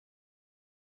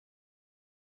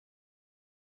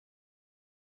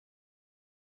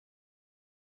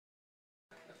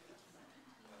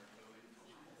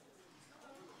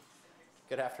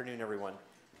Good afternoon, everyone.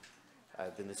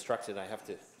 I've been instructed I have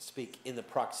to speak in the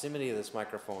proximity of this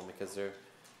microphone because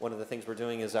one of the things we're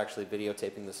doing is actually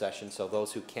videotaping the session, so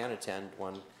those who can attend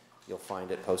one, you'll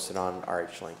find it posted on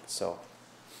RH-Link. So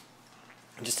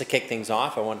just to kick things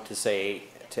off, I wanted to say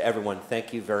to everyone,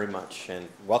 thank you very much and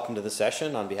welcome to the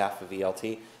session on behalf of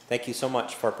ELT. Thank you so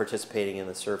much for participating in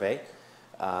the survey.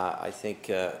 I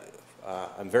think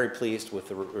I'm very pleased with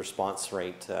the response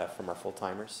rate from our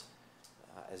full-timers.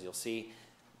 As you'll see,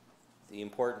 the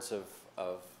importance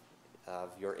of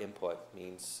your input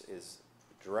is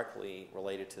directly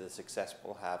related to the success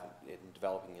we'll have in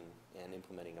developing and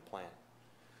implementing a plan.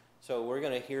 So we're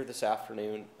going to hear this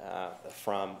afternoon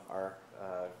from our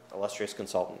illustrious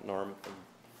consultant, Norm.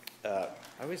 I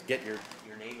always get your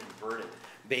name inverted.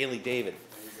 Baillie-David.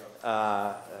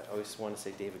 I always want to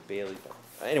say David Bailey,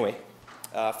 but anyway,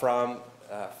 from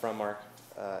our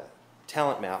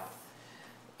TalentMap.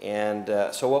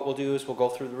 And so what we'll do is we'll go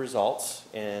through the results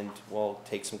and we'll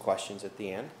take some questions at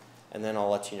the end, and then I'll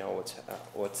let you know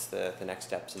what's the next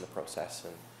steps in the process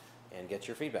and get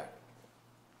your feedback.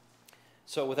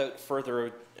 So without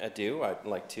further ado, I'd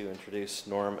like to introduce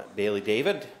Norm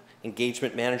Baillie-David,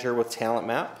 Engagement Manager with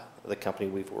TalentMap, the company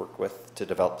we've worked with to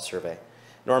develop the survey.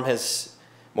 Norm has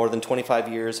more than 25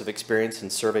 years of experience in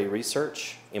survey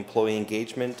research, employee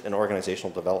engagement, and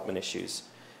organizational development issues.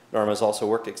 Norm has also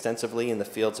worked extensively in the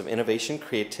fields of innovation,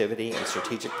 creativity, and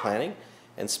strategic planning,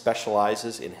 and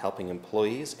specializes in helping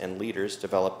employees and leaders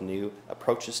develop new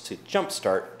approaches to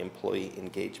jumpstart employee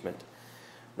engagement.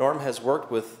 Norm has worked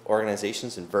with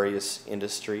organizations in various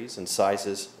industries and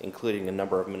sizes, including a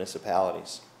number of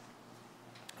municipalities.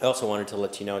 I also wanted to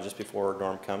let you know, just before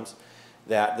Norm comes,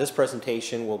 that this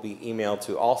presentation will be emailed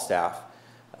to all staff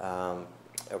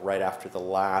right after the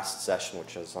last session,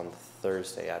 which was on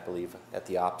Thursday, I believe, at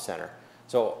the Ops Center.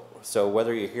 So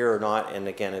whether you're here or not, and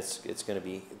again, it's going to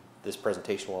be, this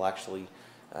presentation will actually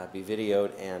be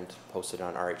videoed and posted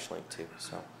on RH-Link too.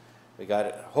 So we got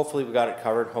it. Hopefully we got it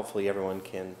covered. Hopefully everyone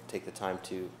can take the time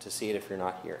to see it if you're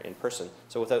not here in person.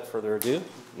 So without further ado,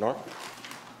 Norm. Thank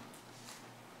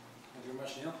you very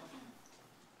much, Neil.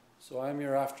 So I'm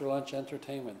your after lunch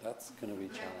entertainment. That's going to be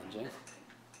challenging.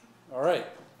 All right,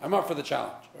 I'm up for the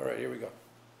challenge. All right, here we go.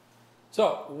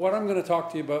 So what I'm going to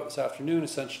talk to you about this afternoon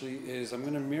essentially is I'm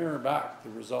going to mirror back the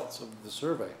results of the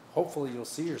survey. Hopefully you'll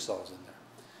see yourselves in there.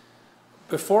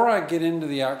 Before I get into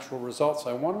the actual results,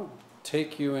 I want to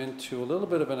take you into a little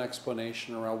bit of an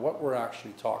explanation around what we're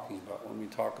actually talking about when we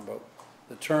talk about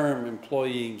the term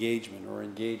employee engagement or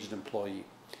engaged employee.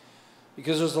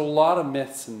 Because there's a lot of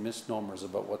myths and misnomers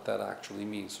about what that actually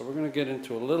means. So we're going to get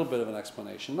into a little bit of an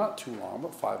explanation, not too long,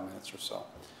 about 5 minutes or so.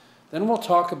 Then we'll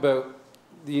talk about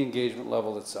the engagement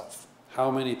level itself,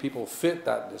 how many people fit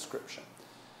that description.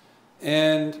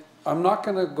 And I'm not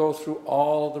going to go through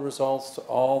all the results to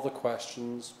all the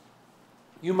questions.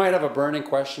 You might have a burning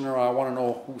question, or I want to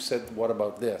know who said what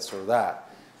about this or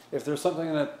that. If there's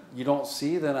something that you don't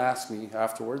see, then ask me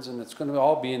afterwards, and it's going to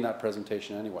all be in that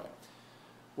presentation anyway.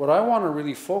 What I want to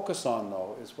really focus on,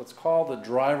 though, is what's called the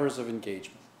drivers of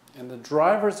engagement. And the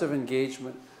drivers of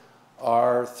engagement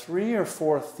are 3 or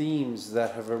 4 themes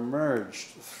that have emerged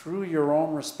through your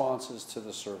own responses to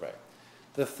the survey.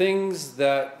 The things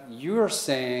that you're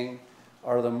saying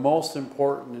are the most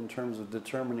important in terms of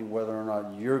determining whether or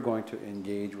not you're going to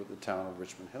engage with the Town of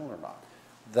Richmond Hill or not.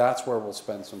 That's where we'll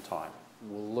spend some time.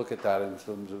 We'll look at that in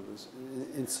terms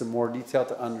of in some more detail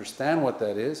to understand what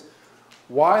that is,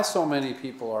 why so many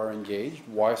people are engaged,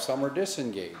 why some are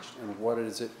disengaged, and what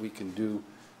is it we can do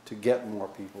to get more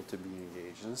people to be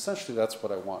engaged. And essentially that's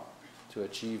what I want to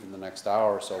achieve in the next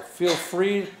hour or so. Feel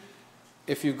free,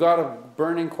 if you've got a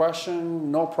burning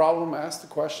question, no problem, ask the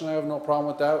question. I have no problem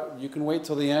with that. You can wait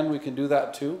till the end, we can do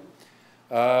that too.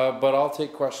 But I'll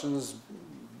take questions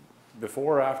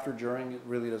before, after, during, it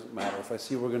really doesn't matter. If I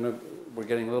see we're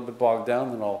getting a little bit bogged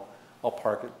down, then I'll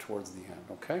park it towards the end,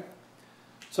 okay?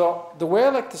 So the way I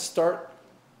like to start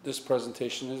this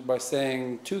presentation is by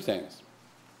saying 2 things.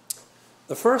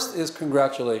 The first is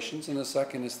congratulations, and the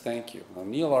second is thank you. Now,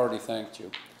 Neil already thanked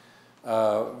you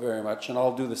very much, and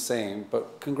I'll do the same,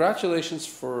 but congratulations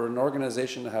for an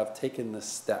organization to have taken this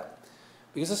step.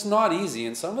 Because it's not easy,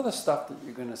 and some of the stuff that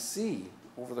you're going to see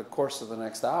over the course of the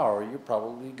next hour, you're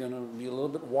probably going to be a little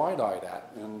bit wide-eyed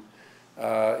at. And,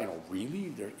 you know,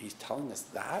 really? He's telling us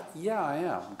that? Yeah, I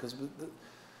am. Because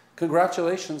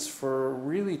congratulations for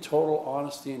really total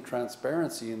honesty and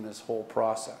transparency in this whole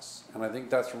process. And I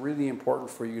think that's really important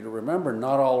for you to remember.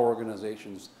 Not all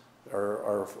organizations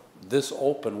are this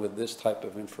open with this type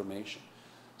of information.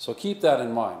 So keep that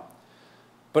in mind.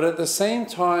 But at the same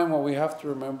time, what we have to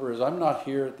remember is I'm not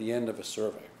here at the end of a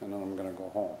survey and then I'm going to go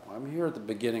home. I'm here at the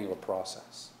beginning of a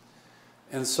process.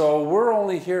 And so we're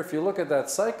only here, if you look at that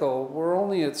cycle, we're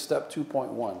only at step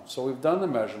 2.1. So we've done the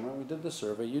measurement, we did the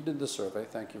survey, you did the survey,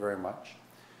 thank you very much.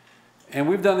 And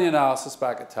we've done the analysis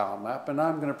back at TalentMap, and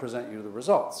I'm going to present you the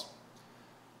results.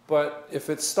 But if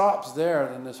it stops there,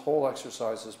 then this whole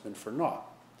exercise has been for naught.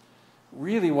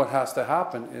 Really what has to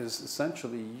happen is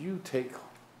essentially you take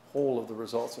hold of the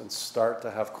results and start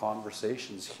to have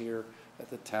conversations here at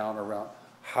the town around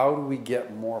how do we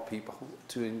get more people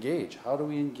to engage? How do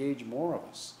we engage more of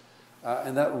us?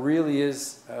 And that really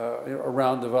is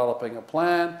around developing a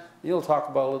plan. You'll talk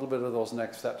about a little bit of those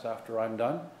next steps after I'm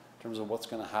done in terms of what's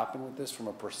going to happen with this from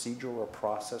a procedural or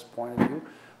process point of view.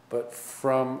 But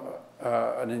from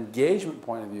an engagement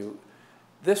point of view,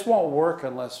 this won't work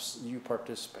unless you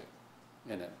participate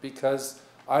in it, because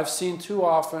I've seen too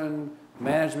often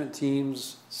management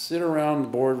teams sit around the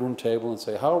boardroom table and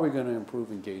say, how are we going to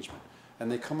improve engagement?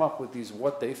 And they come up with these,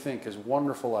 what they think is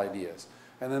wonderful ideas.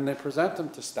 And then they present them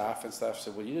to staff, and staff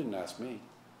say, well, you didn't ask me.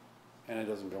 And it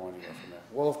doesn't go anywhere from there.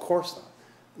 Well, of course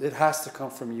not. It has to come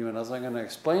from you. And as I'm going to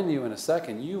explain to you in a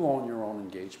second, you own your own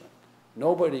engagement.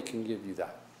 Nobody can give you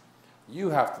that. You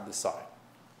have to decide.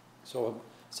 So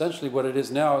essentially what it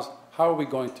is now is, how are we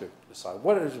going to decide?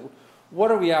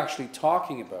 What are we actually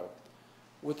talking about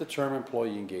with the term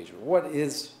employee engagement?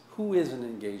 Who is an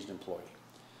engaged employee?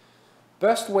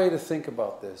 Best way to think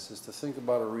about this is to think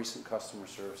about a recent customer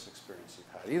service experience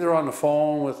you've had, either on the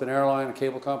phone with an airline, a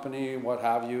cable company, what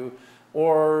have you,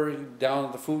 or down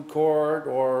at the food court,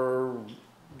 or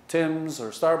Tim's, or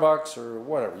Starbucks, or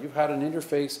whatever. You've had an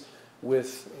interface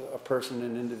with a person,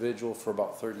 an individual, for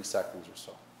about 30 seconds or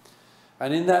so.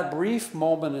 And in that brief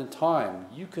moment in time,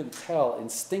 you can tell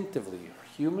instinctively,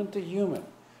 human to human,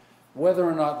 whether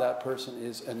or not that person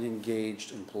is an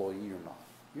engaged employee or not.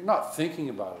 You're not thinking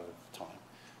about it at the time.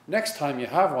 Next time you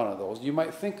have one of those, you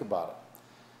might think about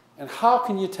it. And how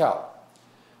can you tell?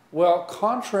 Well,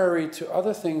 contrary to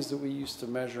other things that we used to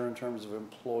measure in terms of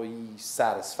employee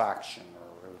satisfaction,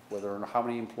 or whether or how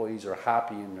many employees are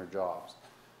happy in their jobs,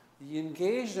 the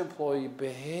engaged employee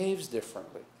behaves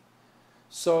differently.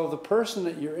 So the person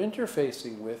that you're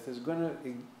interfacing with is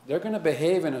they're going to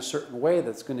behave in a certain way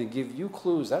that's going to give you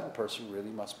clues that person really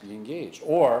must be engaged,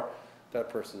 or that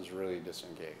person is really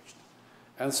disengaged.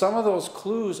 And some of those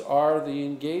clues are the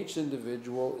engaged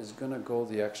individual is going to go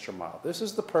the extra mile. This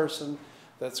is the person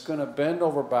that's going to bend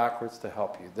over backwards to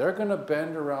help you. They're going to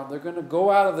bend around, they're going to go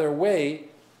out of their way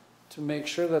to make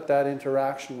sure that that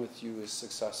interaction with you is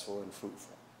successful and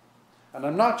fruitful. And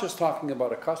I'm not just talking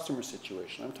about a customer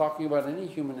situation, I'm talking about any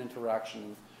human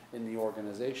interaction in the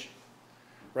organization,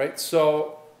 right?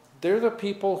 So they're the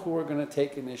people who are going to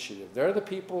take initiative. They're the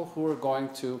people who are going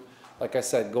to, like I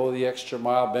said, go the extra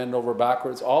mile, bend over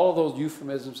backwards, all of those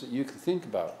euphemisms that you can think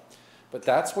about. But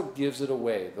that's what gives it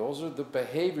away. Those are the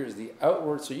behaviors, the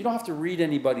outward, so you don't have to read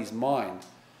anybody's mind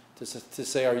to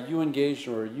say, are you engaged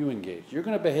or are you engaged? You're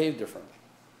going to behave differently.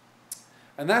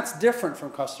 And that's different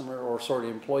from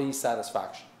employee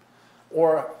satisfaction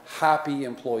or happy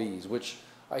employees, which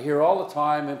I hear all the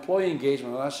time. Employee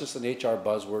engagement, well, that's just an HR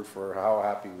buzzword for how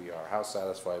happy we are, how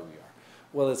satisfied we are.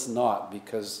 Well, it's not,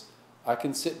 because I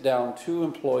can sit down two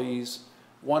employees,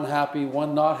 one happy,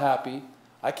 one not happy.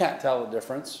 I can't tell the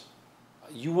difference.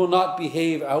 You will not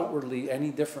behave outwardly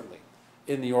any differently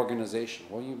in the organization.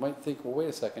 Well, you might think, well, wait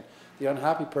a second, the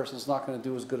unhappy person is not going to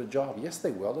do as good a job. Yes,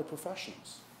 they will. They're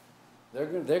professionals.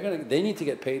 They need to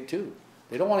get paid too.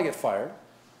 They don't want to get fired.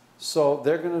 So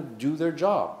they're going to do their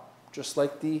job, just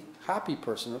like the happy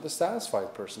person or the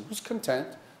satisfied person who's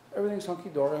content. Everything's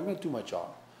hunky-dory. I'm going to do my job.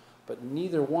 But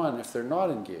neither one, if they're not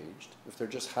engaged, if they're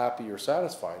just happy or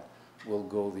satisfied, will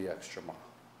go the extra mile.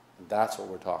 And that's what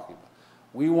we're talking about.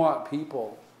 We want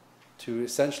people to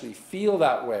essentially feel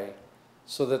that way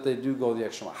so that they do go the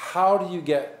extra mile. How do you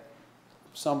get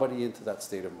somebody into that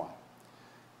state of mind?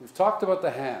 We've talked about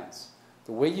the hands.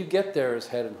 The way you get there is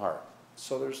head and heart.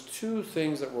 So there's two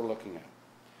things that we're looking at.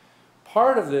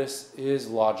 Part of this is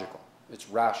logical. It's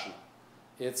rational.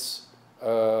 It's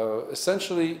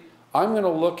essentially, I'm going to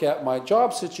look at my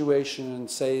job situation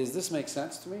and say, does this make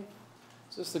sense to me?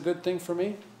 Is this a good thing for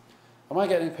me? Am I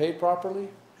getting paid properly?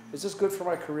 Is this good for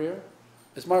my career?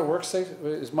 Is my work safe?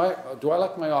 Do I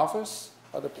like my office?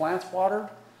 Are the plants watered?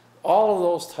 All of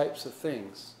those types of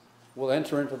things will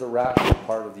enter into the rational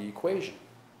part of the equation.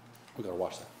 We've got to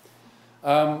watch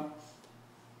that.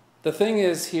 The thing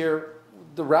is here,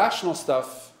 the rational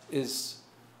stuff is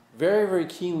very, very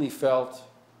keenly felt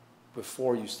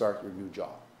before you start your new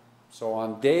job. So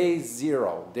on day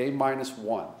 0, day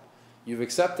 -1, you've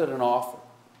accepted an offer.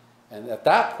 And at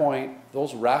that point,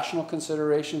 those rational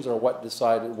considerations are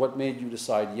what made you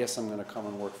decide, yes, I'm going to come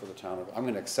and work for the town of, I'm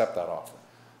going to accept that offer.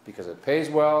 Because it pays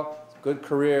well, it's a good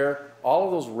career, all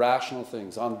of those rational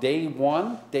things. On day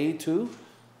one, day two,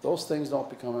 those things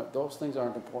aren't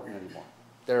important anymore.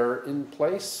 They're in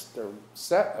place, they're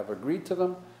set, I've agreed to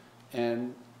them,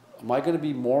 and am I going to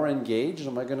be more engaged?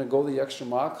 Am I going to go the extra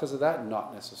mile because of that?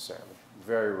 Not necessarily,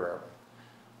 very rarely.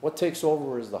 What takes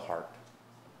over is the heart.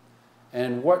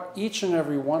 And what each and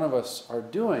every one of us are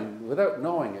doing, without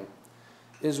knowing it,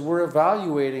 is we're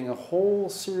evaluating a whole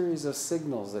series of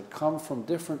signals that come from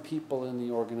different people in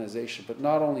the organization, but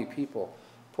not only people,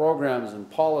 programs and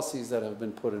policies that have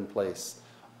been put in place.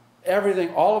 Everything,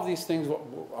 all of these things,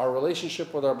 our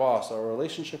relationship with our boss, our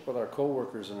relationship with our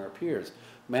coworkers and our peers,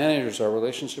 managers, our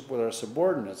relationship with our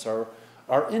subordinates, our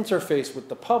interface with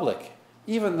the public,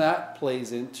 even that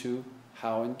plays into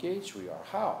how engaged we are.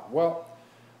 How? Well,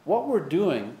 what we're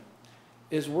doing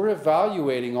is we're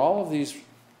evaluating all of these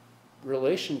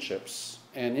relationships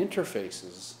and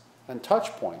interfaces and touch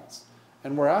points,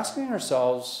 and we're asking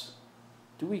ourselves,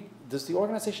 does the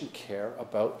organization care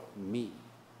about me?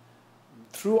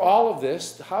 Through all of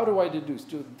this, how do I deduce?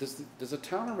 Does the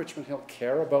town of Richmond Hill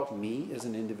care about me as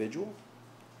an individual?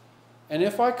 And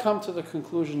if I come to the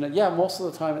conclusion that, yeah, most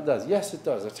of the time it does. Yes, it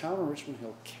does. The town of Richmond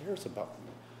Hill cares about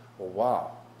me. Well,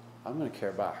 wow, I'm going to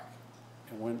care back.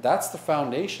 And when that's the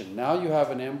foundation, now you have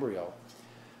an embryo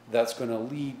that's going to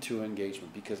lead to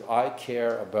engagement. Because I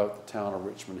care about the town of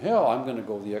Richmond Hill, I'm going to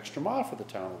go the extra mile for the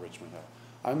town of Richmond Hill.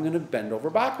 I'm going to bend over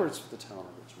backwards for the town of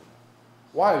Richmond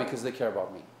Hill. Why? Because they care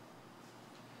about me.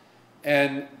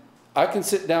 And I can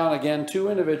sit down again, two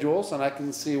individuals, and I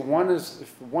can see if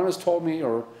one has told me,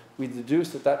 or we deduce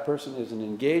that that person is an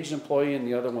engaged employee and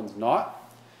the other one's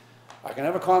not. I can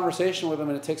have a conversation with them,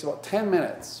 and it takes about 10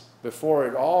 minutes before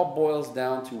it all boils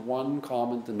down to one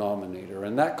common denominator,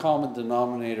 and that common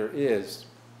denominator is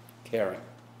caring.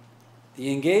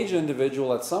 The engaged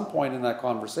individual at some point in that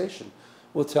conversation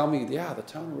will tell me, yeah, the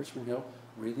town of Richmond Hill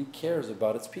really cares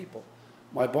about its people.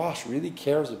 My boss really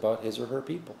cares about his or her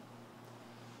people.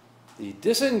 The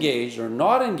disengaged or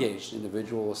not engaged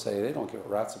individual will say, they don't give a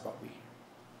rat's about me.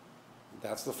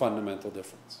 That's the fundamental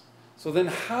difference. So then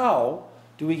how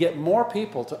do we get more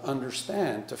people to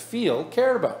understand, to feel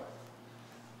cared about?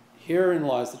 Herein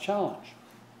lies the challenge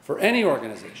for any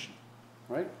organization,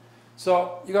 right?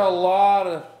 So you got a lot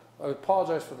of, I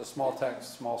apologize for the small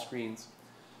text, small screens.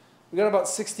 We got about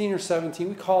 16 or 17,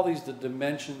 we call these the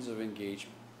dimensions of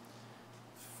engagement,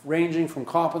 ranging from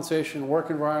compensation,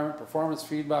 work environment, performance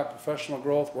feedback, professional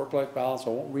growth, work-life balance. I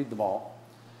won't read them all.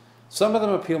 Some of them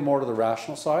appeal more to the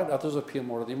rational side, others appeal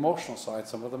more to the emotional side,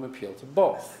 some of them appeal to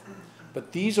both.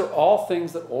 But these are all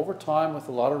things that over time, with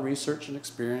a lot of research and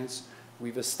experience,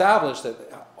 we've established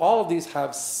that all of these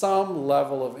have some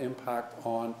level of impact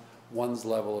on one's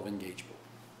level of engagement.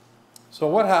 So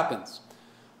what happens?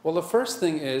 Well, the first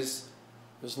thing is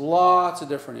there's lots of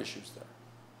different issues there.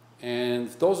 And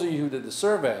those of you who did the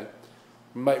survey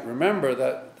might remember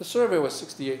that the survey was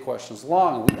 68 questions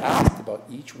long, and we asked about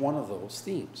each one of those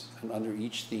themes. And under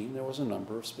each theme, there was a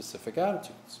number of specific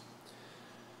attitudes.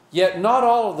 Yet not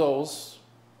all of those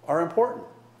are important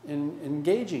in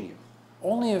engaging you.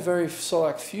 Only a very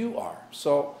select few are.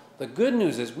 So the good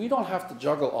news is we don't have to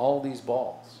juggle all these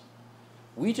balls.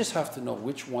 We just have to know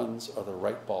which ones are the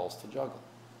right balls to juggle.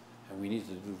 And we need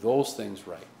to do those things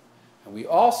right. And we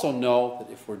also know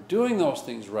that if we're doing those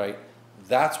things right,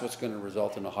 that's what's going to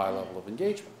result in a high level of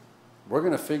engagement. We're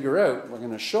going to figure out, we're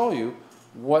going to show you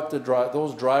what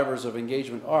those drivers of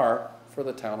engagement are for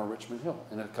the town of Richmond Hill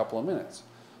in a couple of minutes.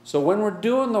 So when we're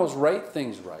doing those right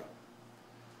things right,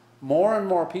 more and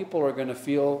more people are going to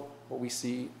feel what we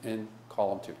see in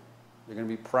column 2. You're going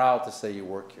to be proud to say you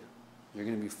work here. You're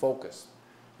going to be focused.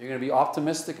 You're going to be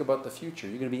optimistic about the future.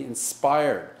 You're going to be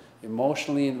inspired,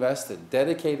 emotionally invested,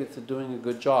 dedicated to doing a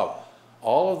good job.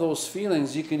 All of those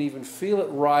feelings, you can even feel it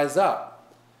rise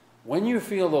up. When you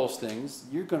feel those things,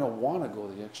 you're going to want to go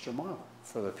the extra mile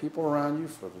for the people around you,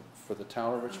 for the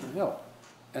town of Richmond Hill.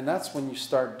 And that's when you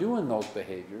start doing those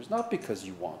behaviors, not because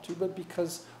you want to, but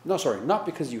because, not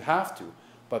because you have to,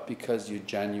 but because you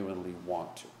genuinely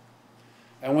want to.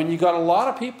 And when you got a lot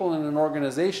of people in an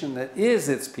organization that is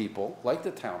its people, like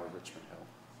the town of Richmond Hill,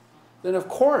 then of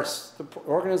course the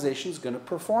organization is going to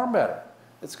perform better.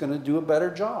 It's going to do a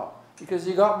better job because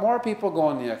you got more people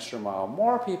going the extra mile,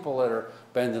 more people that are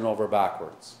bending over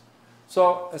backwards.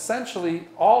 So essentially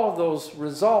all of those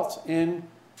result in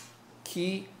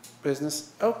key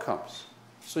business outcomes.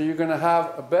 So you're going to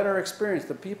have a better experience.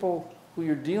 The people who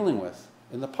you're dealing with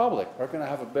in the public are going to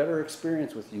have a better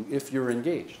experience with you if you're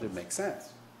engaged. It makes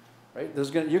sense. right?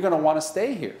 You're going to want to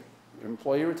stay here.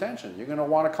 Employee retention. You're going to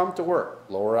want to come to work.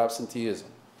 Lower absenteeism,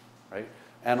 right?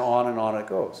 And on it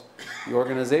goes. The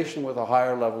organization with a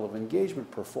higher level of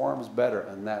engagement performs better,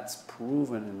 and that's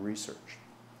proven in research.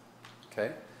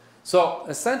 Okay? So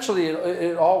essentially,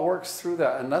 it all works through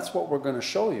that, and that's what we're going to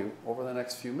show you over the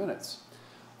next few minutes.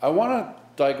 I want to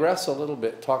digress a little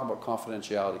bit, talk about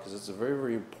confidentiality, because it's a very,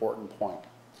 very important point.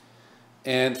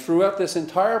 And throughout this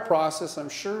entire process, I'm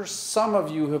sure some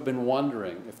of you have been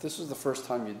wondering, if this was the first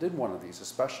time you did one of these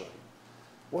especially,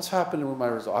 what's happening with my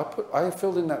result? I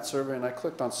filled in that survey and I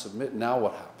clicked on submit, now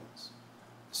what happens?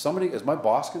 Is my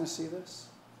boss going to see this?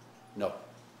 No.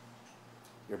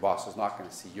 Your boss is not going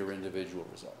to see your individual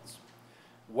results.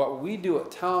 What we do at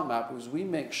TalentMap is we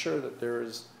make sure that there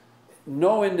is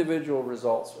no individual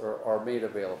results are made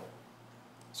available.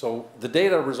 So the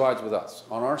data resides with us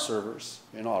on our servers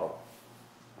in Ottawa.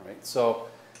 All right? So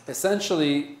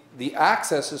essentially, the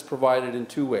access is provided in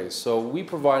two ways. So we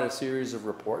provide a series of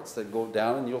reports that go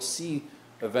down, and you'll see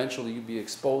eventually you'll be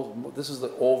exposed. This is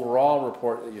the overall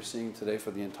report that you're seeing today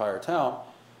for the entire town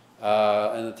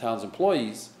and the town's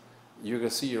employees. You're going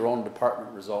to see your own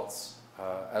department results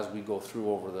as we go through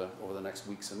over the next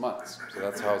weeks and months. So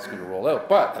that's how it's going to roll out.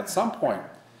 But at some point,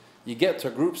 you get to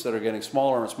groups that are getting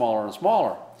smaller and smaller and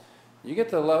smaller. You get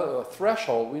to a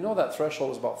threshold. We know that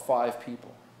threshold is about 5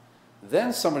 people.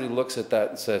 Then somebody looks at that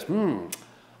and says,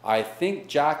 I think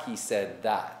Jackie said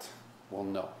that. Well,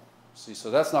 no. See,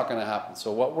 so that's not going to happen.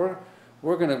 So what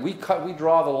we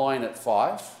draw the line at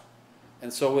 5.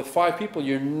 And so with 5 people,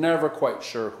 you're never quite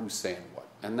sure who's saying what.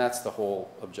 And that's the whole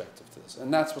objective to this.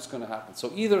 And that's what's going to happen.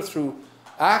 So either through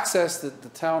access that the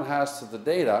town has to the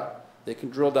data, they can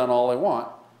drill down all they want.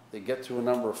 They get to a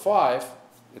number of 5,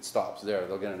 it stops there.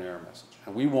 They'll get an error message.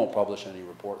 And we won't publish any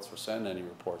reports or send any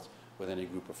reports with any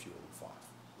group of fewer than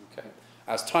 5. Okay?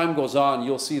 As time goes on,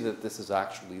 you'll see that this is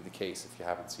actually the case if you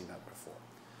haven't seen that before.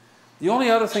 The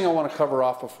only other thing I want to cover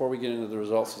off before we get into the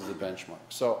results is the benchmark.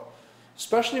 So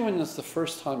especially when it's the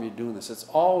first time you're doing this, it's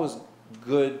always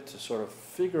good to sort of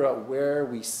figure out where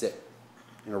we sit,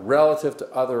 relative to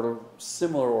other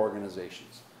similar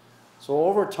organizations. So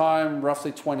over time,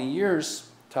 roughly 20 years,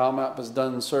 TalentMap has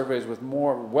done surveys with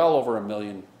well over 1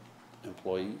 million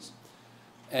employees,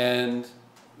 and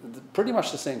pretty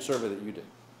much the same survey that you did.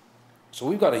 So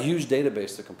we've got a huge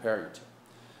database to compare you to,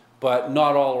 but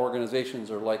not all organizations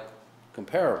are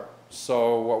comparable.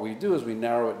 So what we do is we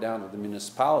narrow it down to the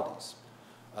municipalities.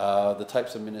 The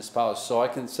types of municipalities. So I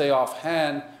can say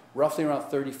offhand, roughly around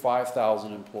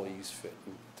 35,000 employees fit.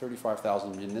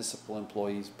 35,000 municipal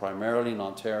employees, primarily in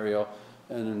Ontario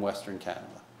and in Western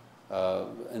Canada.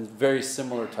 And very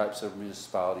similar types of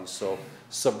municipalities. So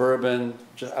suburban,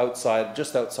 just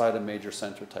outside a major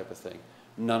center type of thing.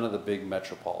 None of the big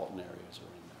metropolitan areas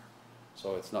are in there.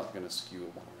 So it's not going to skew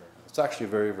it one way or another. It's actually a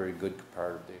very, very good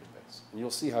comparative database. And you'll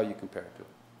see how you compare it to it.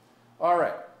 All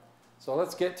right. So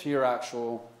let's get to your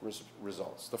actual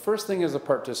results. The first thing is the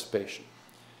participation.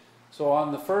 So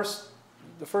on the first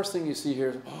thing you see here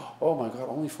is, oh my God,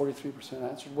 only 43%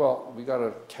 answered. Well, we got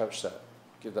to couch that,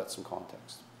 give that some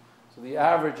context. So the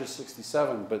average is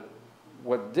 67, but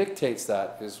what dictates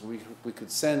that is we could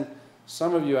send,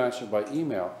 some of you answered by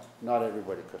email, not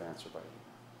everybody could answer by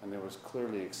email. And there was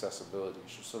clearly accessibility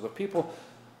issues. So the people,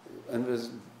 and it was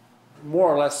more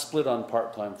or less split on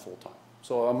part-time, full-time.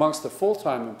 So amongst the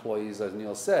full-time employees, as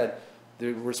Neil said,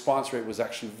 the response rate was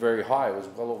actually very high. It was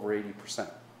well over 80%.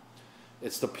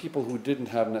 It's the people who didn't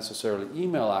have necessarily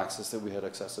email access that we had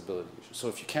accessibility issues. So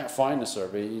if you can't find the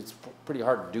survey, it's pretty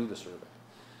hard to do the survey.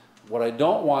 What I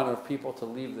don't want are people to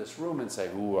leave this room and say,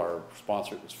 ooh, our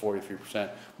response rate was 43%.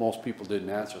 Most people didn't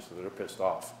answer, so they're pissed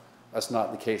off. That's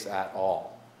not the case at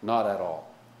all. Not at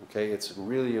all. Okay?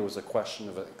 It was a question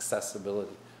of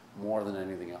accessibility more than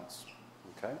anything else.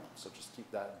 Okay, so just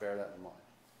bear that in mind.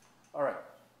 All right,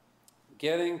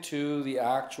 getting to the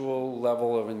actual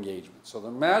level of engagement. So the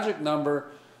magic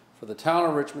number for the town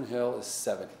of Richmond Hill is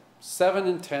 70. 7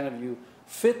 in 10 of you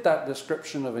fit that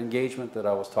description of engagement that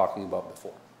I was talking about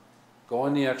before.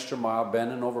 Going the extra mile,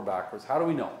 bending over backwards. How do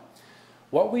we know?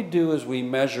 What we do is we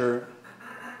measure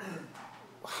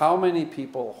how many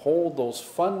people hold those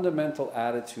fundamental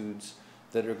attitudes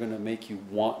that are going to make you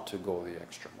want to go the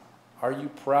extra mile. Are you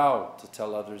proud to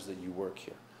tell others that you work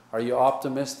here? Are you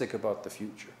optimistic about the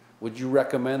future? Would you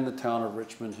recommend the town of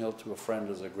Richmond Hill to a friend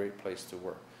as a great place to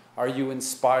work? Are you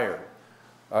inspired?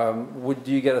 Do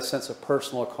you get a sense of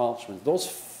personal accomplishment? Those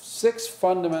 6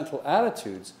 fundamental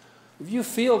attitudes, if you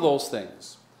feel those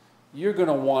things, you're going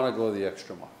to want to go the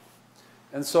extra mile.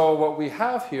 And so what we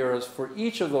have here is for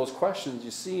each of those questions,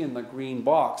 you see in the green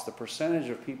box, the percentage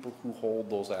of people who hold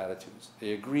those attitudes.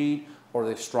 They agreed or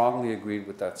they strongly agreed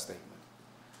with that statement.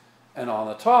 And on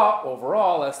the top,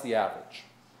 overall, that's the average.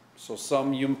 So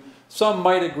some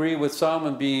might agree with some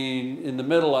and be in the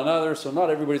middle on others, so not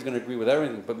everybody's going to agree with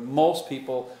everything, but most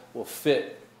people will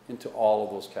fit into all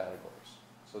of those categories.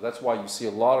 So that's why you see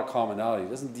a lot of commonality. It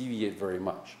doesn't deviate very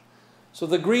much. So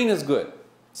the green is good,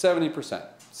 70%.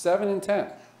 7 in 10,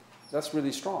 that's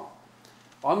really strong.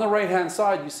 On the right-hand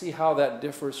side, you see how that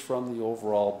differs from the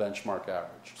overall benchmark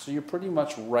average. So you're pretty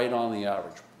much right on the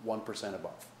average, 1%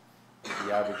 above.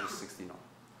 The average is 69.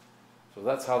 So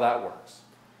that's how that works.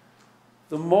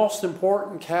 The most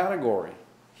important category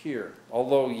here,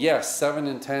 although yes, 7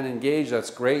 in 10 engaged, that's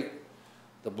great,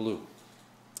 the blue.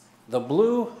 The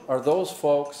blue are those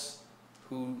folks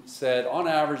who said, on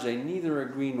average, they neither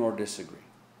agree nor disagree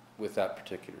with that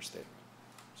particular statement.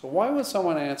 So why would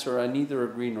someone answer, I neither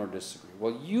agree nor disagree?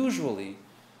 Well, usually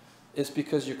it's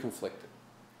because you're conflicted.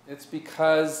 It's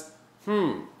because,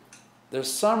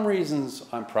 there's some reasons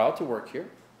I'm proud to work here.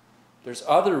 There's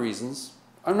other reasons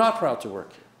I'm not proud to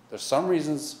work here. There's some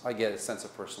reasons I get a sense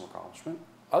of personal accomplishment.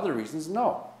 Other reasons,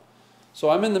 no.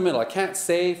 So I'm in the middle. I can't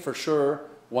say for sure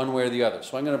one way or the other.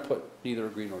 So I'm going to put neither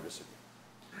agree nor disagree.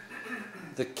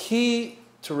 The key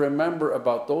to remember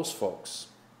about those folks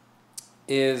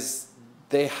is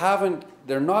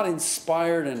they're not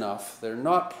inspired enough, they're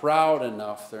not proud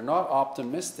enough, they're not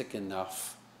optimistic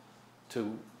enough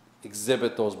to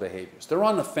exhibit those behaviors. They're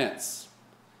on the fence.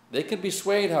 They can be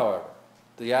swayed, however.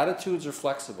 The attitudes are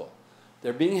flexible.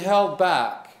 They're being held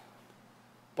back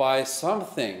by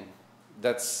something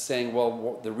that's saying,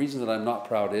 well, the reason that I'm not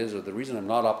proud is, or the reason I'm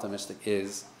not optimistic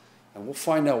is, and we'll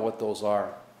find out what those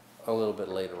are a little bit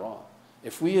later on.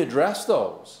 If we address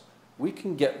those, we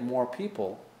can get more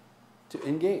people to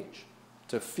engage,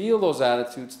 to feel those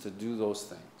attitudes, to do those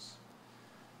things.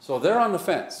 So they're on the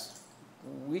fence.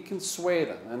 We can sway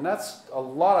them, and that's a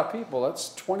lot of people. That's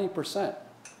 20%.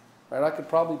 Right? I could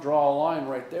probably draw a line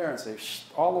right there and say,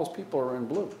 all those people are in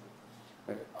blue.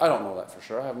 I don't know that for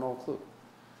sure. I have no clue.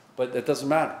 But it doesn't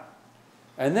matter.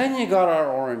 And then you got our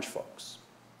orange folks.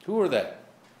 Who are they?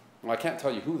 Well, I can't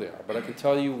tell you who they are, but I can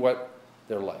tell you what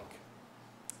they're like.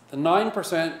 The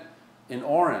 9% in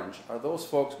orange are those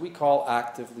folks we call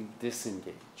actively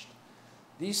disengaged.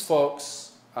 These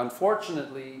folks,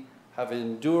 unfortunately, have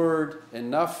endured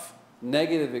enough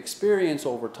negative experience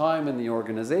over time in the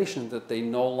organization that they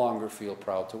no longer feel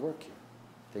proud to work here.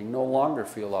 They no longer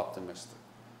feel optimistic.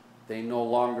 They no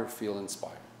longer feel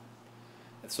inspired.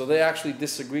 And so they actually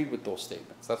disagreed with those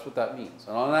statements. That's what that means.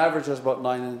 And on average, that's about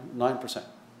 9%,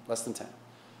 less than 10.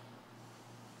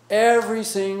 Every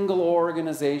single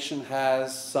organization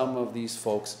has some of these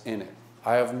folks in it.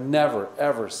 I have never,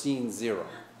 ever seen zero.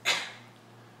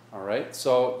 All right,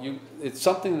 so it's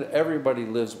something that everybody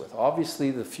lives with.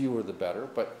 Obviously, the fewer the better,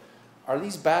 but are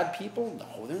these bad people?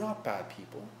 No, they're not bad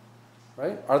people,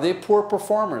 right? Are they poor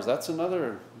performers? That's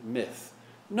another myth.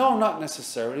 No, not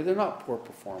necessarily. They're not poor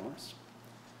performers.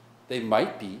 They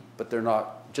might be, but they're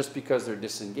not. Just because they're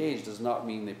disengaged does not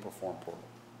mean they perform poorly,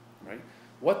 right?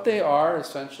 What they are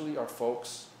essentially are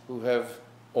folks who have,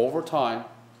 over time,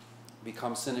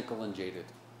 become cynical and jaded.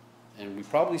 And we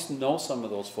probably know some of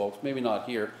those folks, maybe not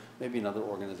here, maybe in other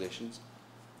organizations.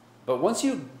 But once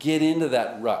you get into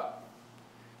that rut,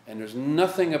 and there's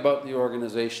nothing about the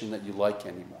organization that you like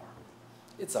anymore,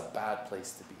 it's a bad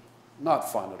place to be.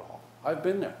 Not fun at all. I've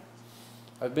been there.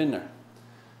 I've been there.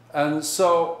 And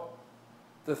so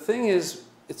the thing is,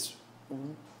 it's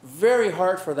very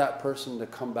hard for that person to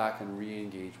come back and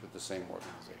re-engage with the same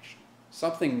organization.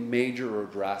 Something major or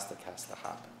drastic has to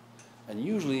happen. And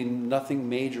usually nothing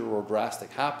major or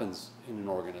drastic happens in an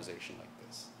organization like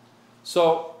this.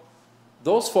 So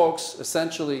those folks,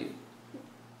 essentially,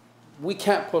 we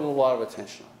can't put a lot of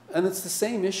attention on. And it's the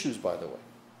same issues, by the way.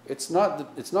 It's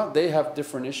not they have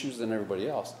different issues than everybody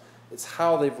else. It's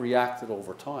how they've reacted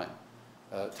over time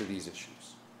to these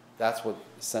issues. That's what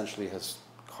essentially has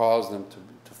caused them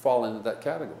to fall into that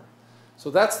category. So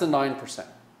that's the 9%.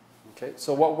 Okay?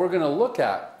 So what we're going to look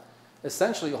at,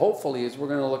 essentially, hopefully, is we're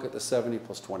going to look at the 70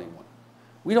 plus 21.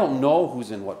 We don't know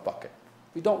who's in what bucket.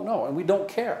 We don't know, and we don't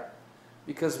care,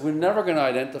 because we're never going to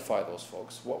identify those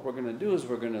folks. What we're going to do is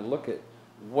we're going to look at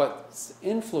what's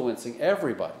influencing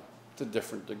everybody to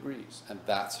different degrees, and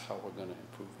that's how we're going to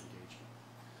improve engagement.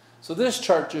 So this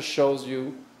chart just shows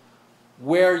you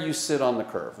where you sit on the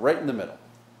curve, right in the middle,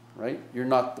 right? You're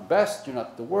not the best, you're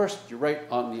not the worst, you're right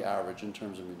on the average in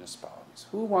terms of municipalities.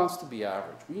 Who wants to be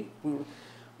average?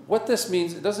 what this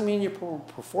means, it doesn't mean you're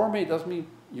performing, it doesn't mean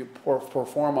you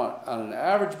perform on an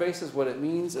average basis. What it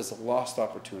means is a lost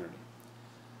opportunity.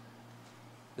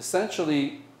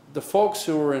 Essentially, the folks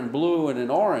who are in blue and in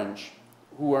orange,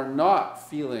 who are not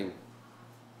feeling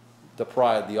the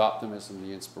pride, the optimism,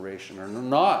 the inspiration, or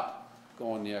not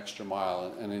going the extra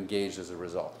mile and engaged as a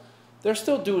result, they're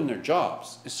still doing their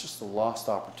jobs. It's just a lost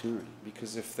opportunity,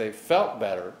 because if they felt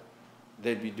better,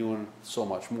 they'd be doing so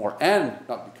much more, and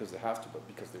not because they have to, but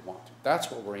because they want to. That's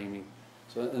what we're aiming.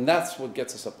 So, and that's what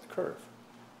gets us up the curve.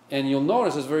 And you'll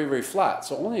notice it's very, very flat.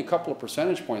 So only a couple of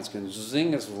percentage points can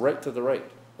zing us right to the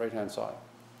right-hand side.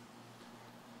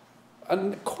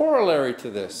 And the corollary to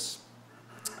this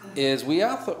is we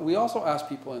also asked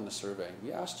people in the survey,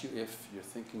 we asked you if you're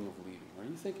thinking of leaving. Are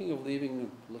you thinking of leaving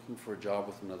and looking for a job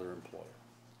with another employer?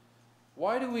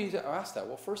 Why do we ask that?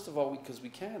 Well, first of all, because we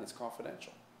can. It's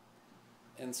confidential.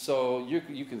 And so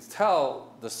you can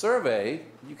tell the survey,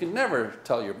 you can never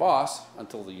tell your boss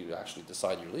until you actually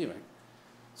decide you're leaving.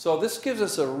 So this gives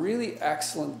us a really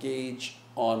excellent gauge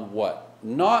on what?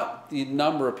 Not the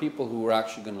number of people who are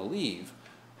actually going to leave,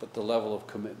 but the level of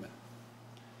commitment.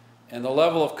 And the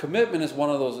level of commitment is one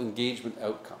of those engagement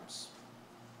outcomes,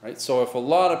 right? So if a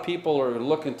lot of people are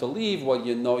looking to leave, well,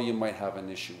 you know you might have an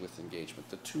issue with engagement.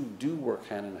 The two do work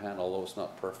hand in hand, although it's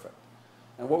not perfect.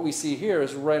 And what we see here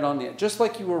is right on the, just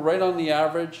like you were right on the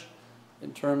average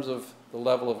in terms of the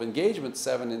level of engagement,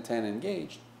 7 in 10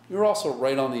 engaged, you're also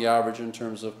right on the average in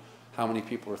terms of how many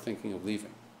people are thinking of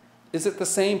leaving. Is it the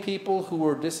same people who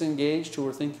are disengaged who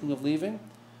are thinking of leaving?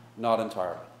 Not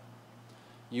entirely.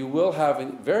 You will have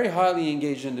very highly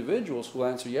engaged individuals who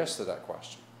answer yes to that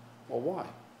question. Well, why?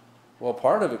 Well,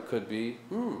 part of it could be,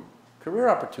 career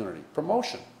opportunity,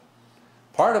 promotion.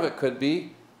 Part of it could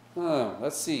be,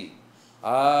 let's see,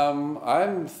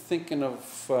 I'm thinking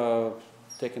of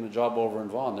taking a job over in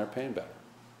Vaughan, they're paying better.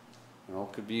 You know,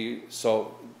 it could be,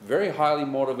 so very highly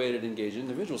motivated, engaged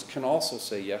individuals can also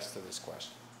say yes to this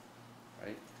question,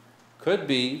 right? Could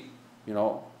be, you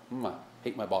know, I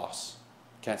hate my boss.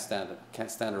 Can't stand it. Can't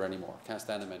stand her anymore. Can't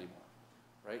stand him anymore.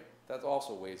 Right? That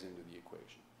also weighs into the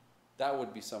equation. That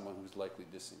would be someone who's likely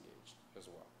disengaged as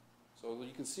well. So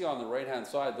you can see on the right-hand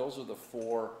side, those are the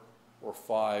 4 or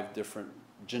 5 different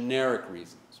generic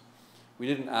reasons. We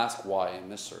didn't ask why in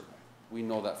this survey. We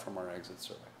know that from our exit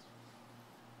surveys.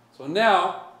 So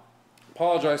now,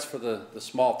 apologize for the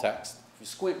small text. If you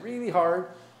squint really hard,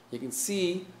 you can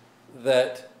see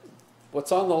that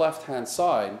what's on the left-hand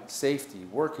side, safety,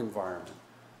 work environment,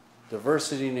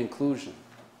 diversity and inclusion,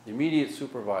 immediate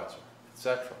supervisor,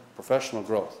 etc., professional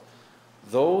growth.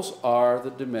 Those are the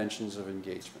dimensions of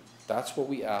engagement. That's what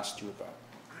we asked you about,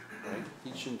 right?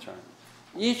 Each in turn.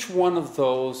 Each one of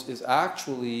those is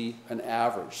actually an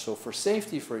average. So for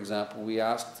safety, for example, we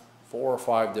asked 4 or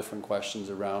 5 different questions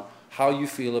around how you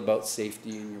feel about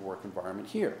safety in your work environment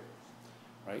here,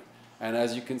 right? And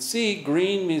as you can see,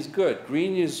 green means good.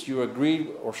 Green is you agreed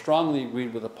or strongly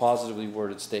agreed with a positively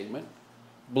worded statement.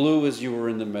 Blue is you were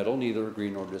in the middle, neither agree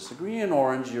nor disagree. And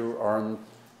orange,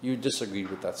 you disagreed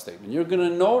with that statement. You're going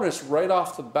to notice right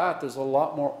off the bat there's a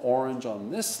lot more orange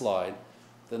on this slide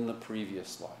than the previous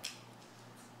slide.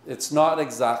 It's not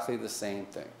exactly the same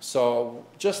thing. So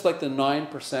just like the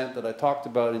 9% that I talked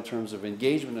about in terms of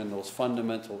engagement and those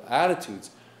fundamental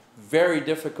attitudes, very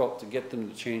difficult to get them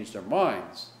to change their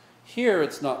minds. Here,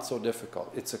 it's not so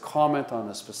difficult. It's a comment on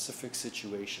a specific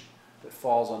situation that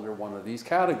falls under one of these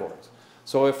categories.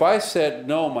 So if I said,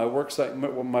 no, my work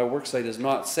site is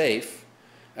not safe,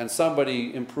 and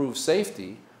somebody improves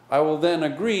safety, I will then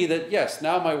agree that, yes,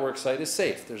 now my work site is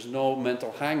safe. There's no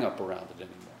mental hang-up around it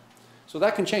anymore. So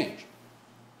that can change.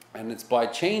 And it's by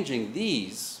changing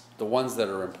these, the ones that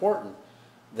are important,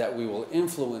 that we will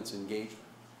influence engagement.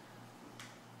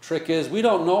 Trick is, we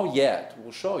don't know yet,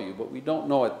 we'll show you, but we don't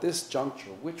know at this juncture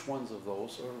which ones of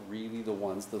those are really the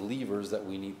ones, the levers that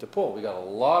we need to pull. We got a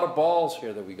lot of balls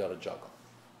here that we got to juggle,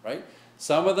 right?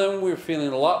 Some of them we're feeling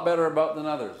a lot better about than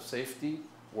others. Safety,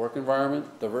 work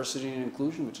environment, diversity and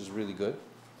inclusion, which is really good.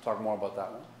 We'll talk more about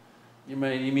that one. You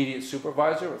may need immediate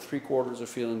supervisor, but 3/4 are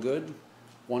feeling good,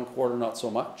 1/4 not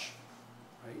so much,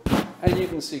 right? And you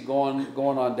can see going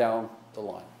on down the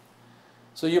line.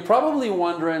 So you're probably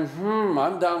wondering,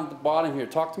 I'm down at the bottom here.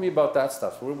 Talk to me about that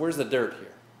stuff. Where's the dirt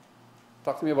here?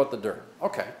 Talk to me about the dirt.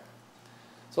 Okay.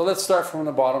 So let's start from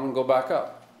the bottom and go back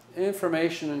up.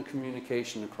 Information and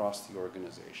communication across the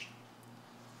organization.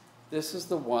 This is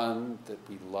the one that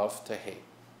we love to hate.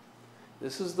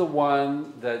 This is the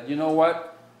one that, you know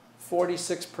what?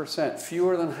 46%,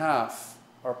 fewer than half,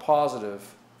 are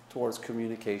positive towards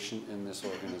communication in this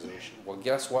organization. Well,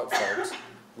 guess what, folks?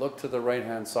 Look to the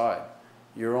right-hand side.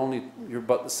 you're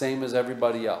about the same as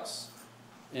everybody else.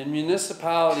 In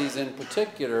municipalities in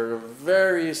particular, are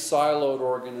very siloed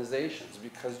organizations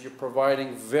because you're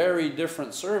providing very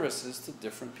different services to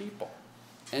different people.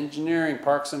 Engineering,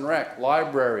 parks and rec,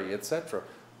 library, etc.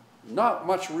 Not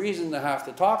much reason to have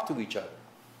to talk to each other.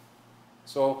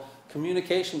 So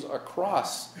communications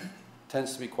across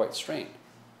tends to be quite strained,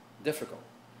 difficult.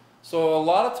 So a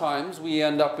lot of times we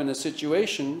end up in a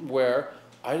situation where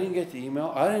I didn't get the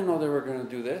email, I didn't know they were going to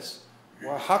do this.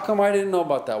 Well, how come I didn't know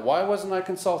about that? Why wasn't I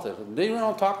consulted? They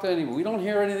don't talk to anyone. We don't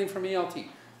hear anything from ELT.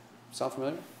 Sound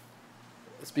familiar?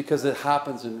 It's because it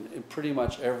happens in pretty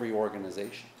much every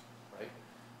organization, right?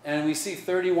 And we see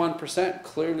 31%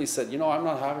 clearly said, you know, I'm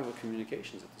not happy with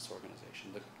communications at this organization.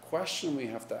 The question we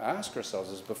have to ask ourselves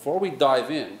is, before we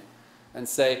dive in and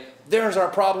say, there's our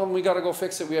problem, we got to go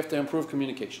fix it, we have to improve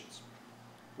communications.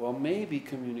 Well, maybe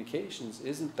communications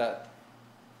isn't that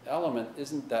element,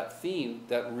 isn't that theme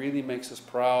that really makes us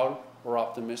proud or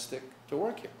optimistic to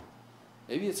work here.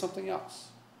 Maybe it's something else.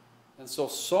 And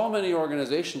so many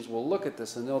organizations will look at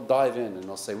this and they'll dive in and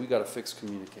they'll say, we got to fix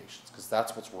communications because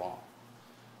that's what's wrong.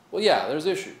 Well, yeah, there's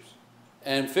issues.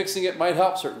 And fixing it might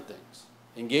help certain things.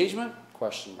 Engagement?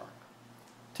 Question mark.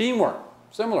 Teamwork?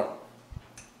 Similar.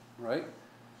 Right?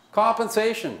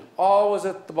 Compensation? Always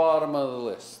at the bottom of the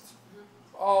list.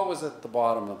 Always at the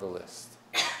bottom of the list.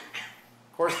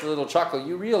 Of course, the little chuckle,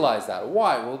 you realize that.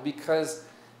 Why? Well, because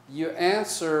you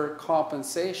answer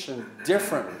compensation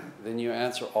differently than you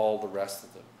answer all the rest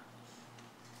of them.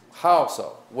 How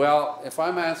so? Well, if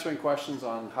I'm answering questions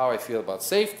on how I feel about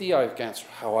safety, I can answer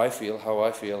how I feel, how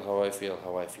I feel, how I feel,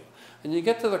 how I feel. And you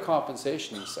get to the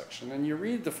compensation section and you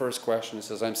read the first question. It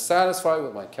says, I'm satisfied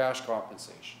with my cash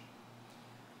compensation.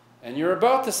 And you're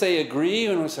about to say agree,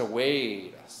 and we say,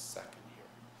 wait a second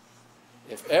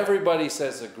here. If everybody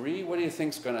says agree, what do you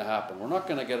think's going to happen? We're not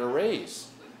going to get a raise.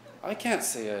 I can't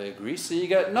say I agree. So you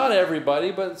get, not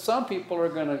everybody, but some people are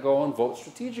going to go and vote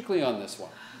strategically on this one.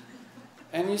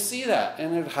 And you see that,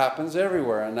 and it happens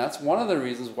everywhere. And that's one of the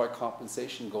reasons why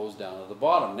compensation goes down to the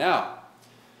bottom. Now,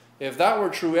 if that were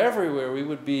true everywhere, we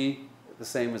would be the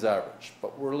same as average,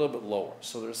 but we're a little bit lower.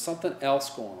 So there's something else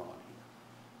going on here.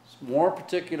 It's more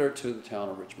particular to the town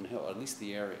of Richmond Hill, at least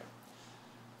the area.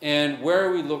 And where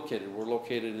are we located? We're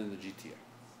located in the GTA.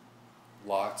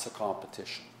 Lots of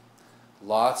competition.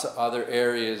 Lots of other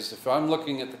areas. If I'm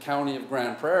looking at the county of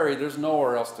Grand Prairie, there's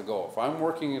nowhere else to go. If I'm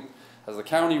working as the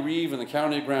county reeve in the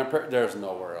county of Grand Prairie, there's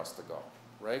nowhere else to go,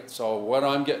 right? So what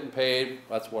I'm getting paid,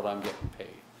 that's what I'm getting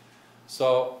paid.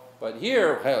 So, but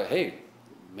here, hey,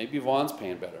 maybe Vaughan's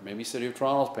paying better. Maybe City of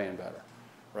Toronto's paying better,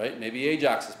 right? Maybe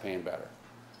Ajax is paying better.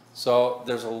 So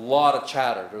there's a lot of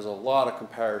chatter. There's a lot of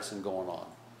comparison going on.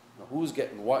 You know, who's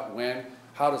getting what, when,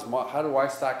 how do I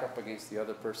stack up against the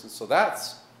other person? So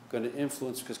that's going to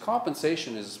influence, because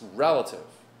compensation is relative.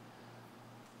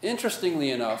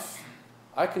 Interestingly enough,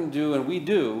 I can do, and we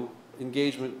do,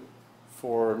 engagement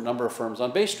for a number of firms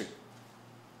on Bay Street.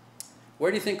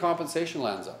 Where do you think compensation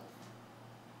lands up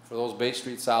for those Bay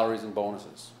Street salaries and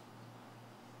bonuses?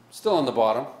 Still on the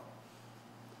bottom.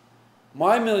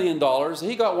 My $1 million,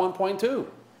 he got 1.2.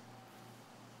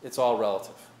 It's all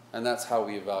relative, and that's how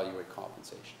we evaluate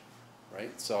compensation,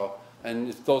 right? So, and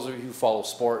if those of you who follow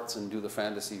sports and do the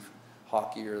fantasy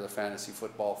hockey or the fantasy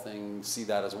football thing see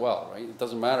that as well, right? It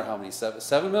doesn't matter how many,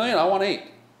 7 million, I want 8.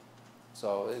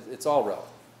 So it's all relative.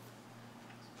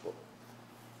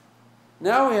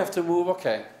 Now we have to move,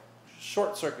 okay,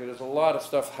 short circuit, there's a lot of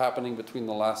stuff happening between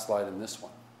the last slide and this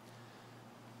one.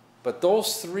 But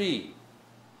those three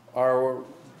are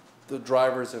the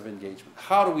drivers of engagement.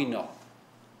 How do we know?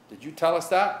 Did you tell us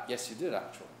that? Yes, you did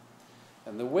actually.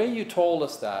 And the way you told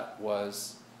us that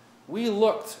was, we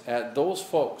looked at those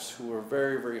folks who were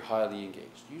very, very highly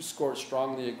engaged. You scored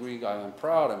strongly agree, I'm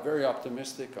proud, I'm very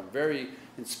optimistic, I'm very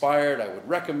inspired, I would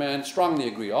recommend, strongly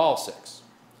agree, all 6.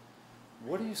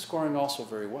 What are you scoring also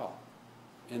very well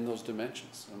in those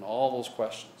dimensions and all those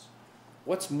questions?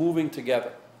 What's moving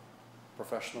together?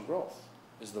 Professional growth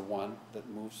is the one that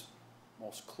moves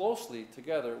most closely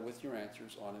together with your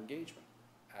answers on engagement.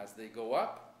 As they go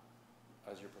up,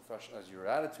 as your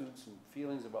attitudes and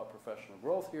feelings about professional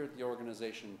growth here at the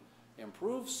organization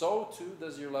improve, so too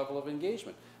does your level of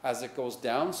engagement. As it goes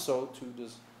down, so too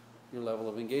does your level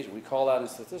of engagement. We call that in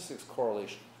statistics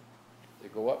correlation. They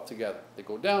go up together, they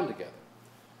go down together.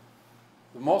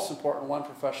 The most important one,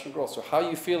 professional growth. So how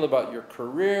you feel about your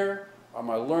career, am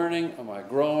I learning, am I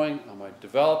growing, am I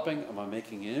developing, am I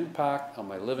making an impact,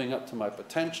 am I living up to my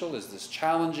potential, is this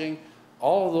challenging?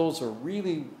 All of those are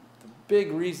really the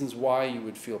big reasons why you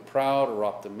would feel proud or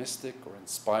optimistic or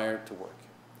inspired to work here.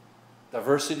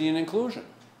 Diversity and inclusion.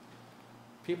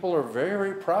 people are very,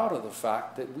 very proud of the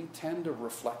fact that we tend to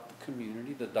reflect the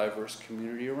community, the diverse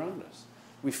community around us.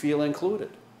 We feel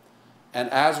included. And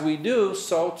as we do,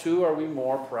 so too are we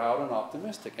more proud and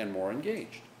optimistic and more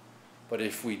engaged. But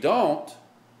if we don't,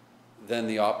 then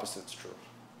the opposite's true.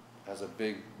 It has a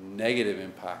big negative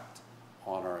impact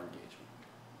on our engagement.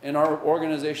 And our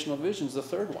organizational vision is the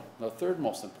third one, the third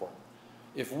most important.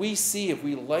 If we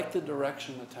like the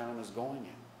direction the town is going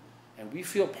in, and we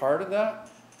feel part of that,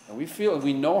 and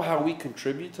we know how we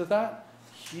contribute to that,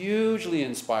 hugely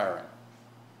inspiring,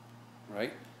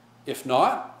 right? If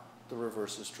not, the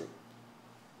reverse is true.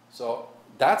 So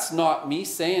that's not me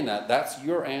saying that, that's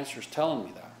your answers telling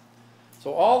me that.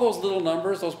 So all those little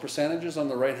numbers, those percentages on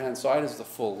the right-hand side is the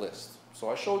full list. So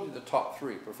I showed you the top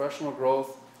three: professional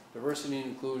growth, diversity and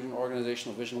inclusion,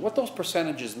 organizational vision. What those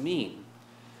percentages mean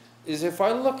is if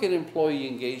I look at employee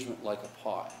engagement like a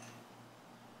pie,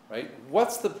 right?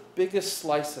 What's the biggest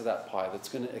slice of that pie that's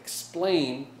going to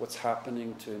explain what's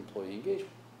happening to employee engagement?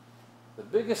 The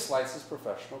biggest slice is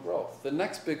professional growth. The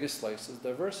next biggest slice is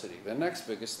diversity. The next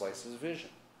biggest slice is vision,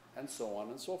 and so on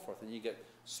and so forth. And you get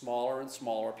smaller and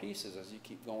smaller pieces as you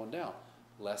keep going down.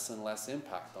 Less and less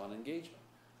impact on engagement.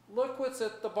 Look what's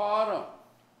at the bottom.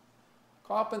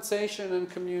 Compensation and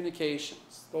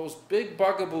communications. Those big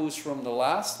bugaboos from the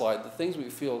last slide, the things we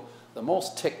feel the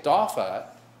most ticked off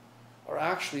at, are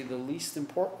actually the least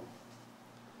important.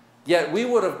 Yet we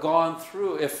would have gone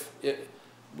through,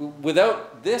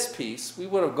 without this piece, we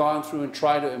would have gone through and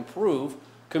tried to improve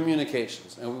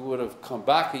communications. And we would have come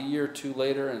back a year or two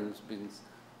later and been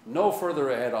no further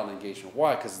ahead on engagement.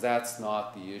 Why? Because that's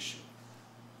not the issue.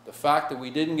 The fact that we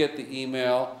didn't get the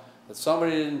email, that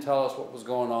somebody didn't tell us what was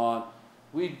going on,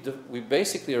 we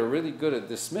basically are really good at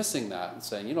dismissing that and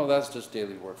saying, you know, that's just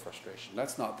daily work frustration.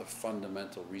 That's not the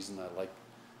fundamental reason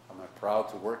am I proud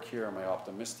to work here? Am I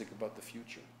optimistic about the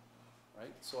future?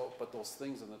 Right? So, but those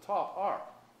things on the top are.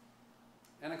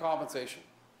 And a compensation.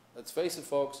 Let's face it,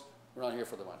 folks, we're not here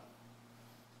for the money.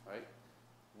 Right?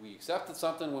 We accepted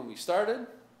something when we started,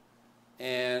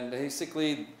 and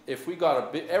basically, if we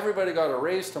everybody got a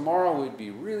raise tomorrow, we'd be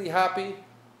really happy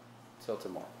till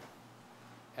tomorrow.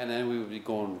 And then we would be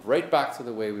going right back to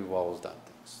the way we've always done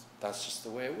things. That's just the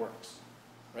way it works,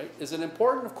 right? Is it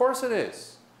important? Of course it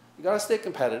is. You got to stay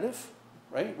competitive,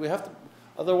 right? We have to,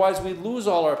 otherwise we'd lose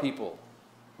all our people,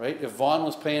 right? If Vaughan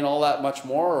was paying all that much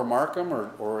more, or Markham,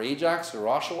 or Ajax, or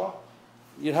Oshawa,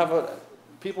 you'd have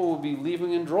people would be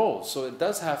leaving in droves. So it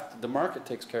does have to, the market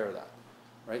takes care of that,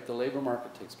 right? The labor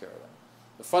market takes care of that.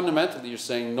 But fundamentally, you're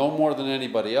saying no more than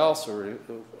anybody else, or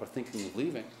thinking of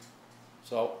leaving.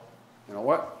 So, you know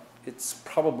what? It's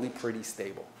probably pretty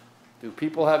stable. Do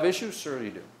people have issues? Sure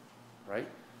you do, right?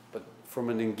 But from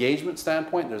an engagement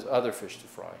standpoint, there's other fish to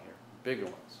fry here, bigger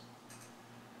ones.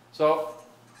 So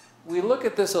we look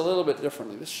at this a little bit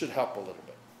differently. This should help a little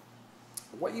bit.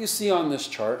 What you see on this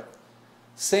chart,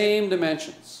 same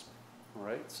dimensions, all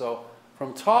right? So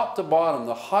from top to bottom,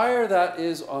 the higher that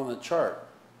is on the chart,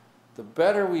 the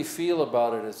better we feel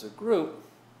about it as a group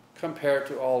compared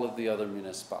to all of the other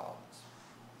municipalities.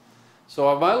 So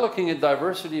am I looking at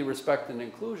diversity, respect, and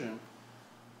inclusion?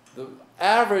 The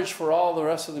average for all the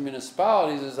rest of the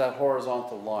municipalities is that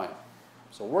horizontal line.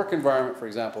 So work environment, for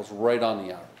example, is right on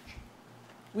the average.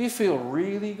 We feel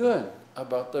really good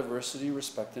about diversity,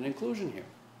 respect, and inclusion here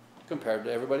compared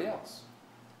to everybody else.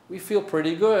 We feel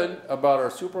pretty good about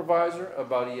our supervisor,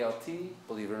 about ELT,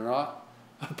 believe it or not,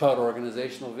 about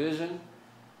organizational vision.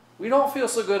 We don't feel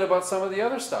so good about some of the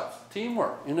other stuff,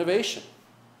 teamwork, innovation,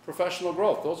 professional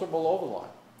growth. Those are below the line.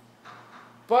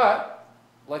 But,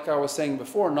 like I was saying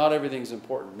before, not everything's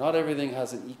important. Not everything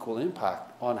has an equal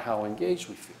impact on how engaged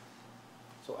we feel.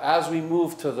 So as we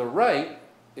move to the right,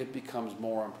 it becomes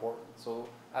more important. So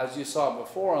as you saw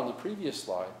before on the previous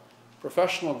slide,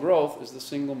 professional growth is the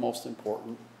single most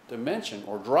important dimension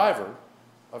or driver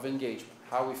of engagement.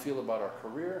 How we feel about our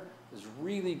career is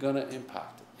really going to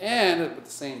impact it. And at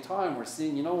the same time, we're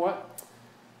seeing, you know what?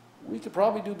 We could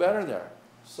probably do better there.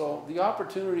 So the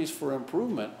opportunities for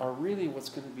improvement are really what's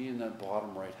going to be in that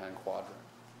bottom right-hand quadrant.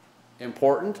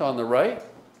 Important on the right,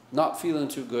 not feeling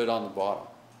too good on the bottom.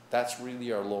 That's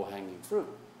really our low-hanging fruit.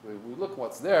 We look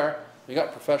what's there. You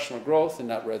got professional growth in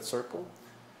that red circle.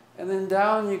 And then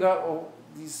down you got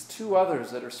these two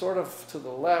others that are sort of to the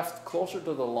left, closer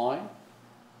to the line,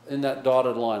 in that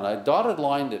dotted line. I dotted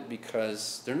lined it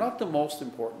because they're not the most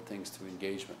important things to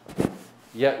engagement.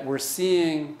 Yet we're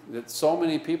seeing that so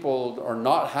many people are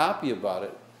not happy about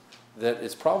it that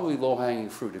it's probably low-hanging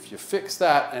fruit. If you fix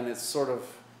that and it's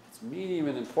medium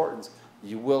in importance,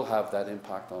 you will have that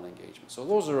impact on engagement. So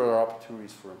those are our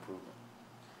opportunities for improvement.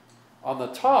 On the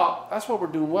top, that's what we're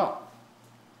doing well.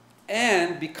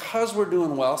 And because we're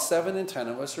doing well, 7 in 10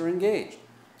 of us are engaged.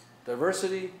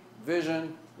 Diversity,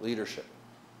 vision, leadership.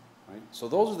 Right? So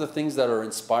those are the things that are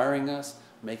inspiring us,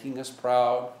 making us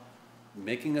proud,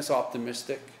 making us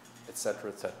optimistic,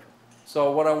 etc., etc.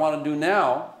 So what I want to do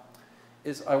now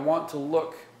is I want to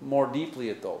look more deeply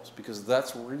at those, because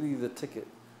that's really the ticket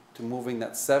to moving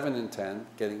that 7 in 10,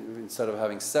 instead of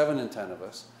having 7 in 10 of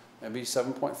us, maybe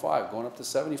 7.5, going up to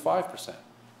 75%,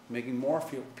 making more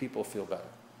people feel better,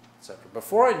 etc.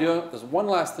 Before I do it, there's one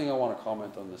last thing I want to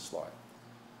comment on this slide.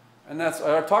 And that's,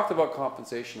 I talked about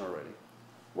compensation already.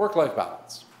 Work-life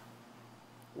balance.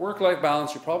 Work-life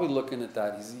balance, you're probably looking at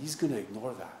that. He's going to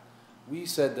ignore that. We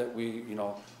said that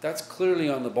that's clearly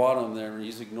on the bottom there, and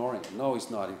he's ignoring it. No,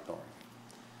 he's not ignoring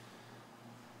it.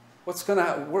 What's going to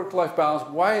happen? Work-life balance,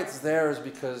 why it's there is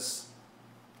because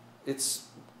it's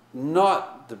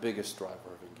not the biggest driver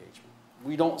of engagement.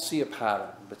 We don't see a pattern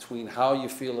between how you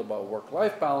feel about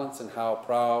work-life balance and how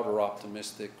proud or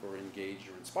optimistic or engaged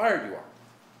or inspired you are.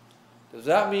 Does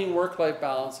that mean work-life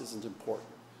balance isn't important?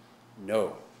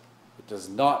 No, it does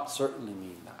not certainly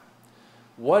mean that.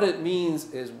 What it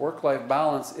means is work-life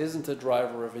balance isn't a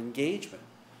driver of engagement.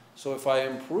 So if I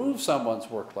improve someone's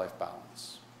work-life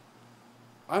balance,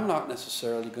 I'm not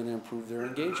necessarily going to improve their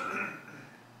engagement.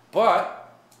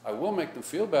 But I will make them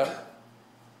feel better.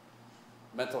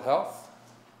 Mental health,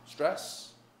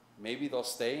 stress, maybe they'll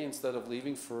stay instead of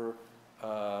leaving for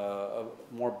a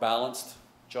more balanced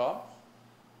job.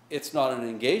 It's not an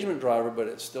engagement driver, but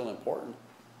it's still important,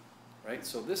 right?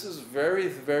 So this is very,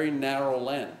 very narrow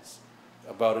lens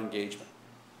about engagement,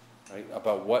 right?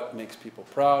 About what makes people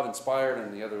proud, inspired,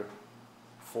 and the other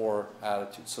 4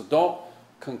 attitudes. So don't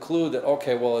conclude that,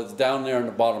 okay, well, it's down there in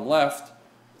the bottom left,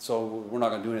 so we're not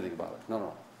going to do anything about it. No,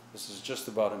 no. This is just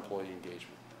about employee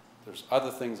engagement. There's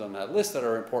other things on that list that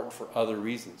are important for other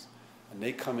reasons, and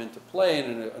they come into play in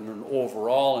an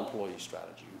overall employee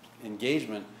strategy.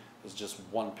 Engagement is just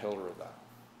one pillar of that.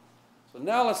 So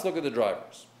now let's look at the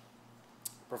drivers.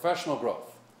 Professional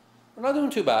growth. We're not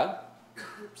doing too bad.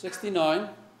 69,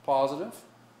 positive.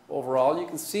 Overall, you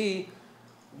can see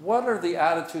what are the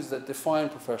attitudes that define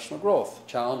professional growth.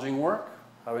 Challenging work,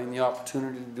 having the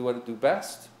opportunity to do what I do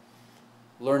best,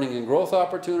 learning and growth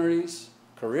opportunities,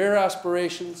 career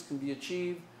aspirations can be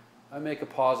achieved, I make a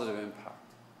positive impact.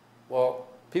 Well,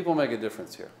 people make a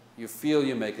difference here. You feel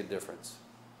you make a difference.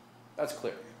 That's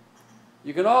clear.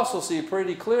 You can also see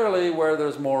pretty clearly where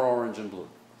there's more orange and blue,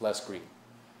 less green.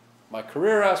 My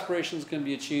career aspirations can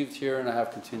be achieved here, and I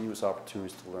have continuous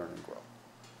opportunities to learn and grow.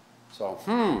 So,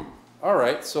 all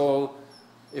right, so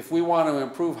if we want to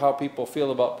improve how people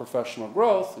feel about professional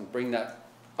growth and bring that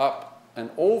up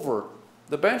and over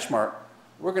the benchmark,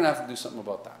 we're going to have to do something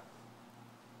about that.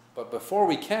 But before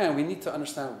we can, we need to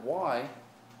understand why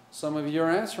some of you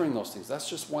are answering those things. That's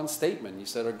just one statement. You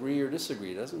said agree or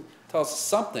disagree. It doesn't tell us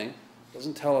something. It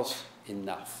doesn't tell us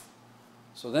enough.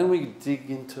 So then we dig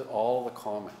into all the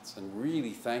comments, and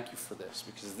really thank you for this,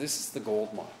 because this is the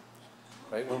gold mine.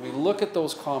 Right? When we look at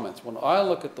those comments, when I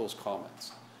look at those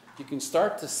comments, you can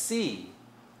start to see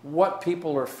what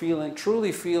people are feeling,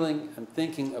 truly feeling and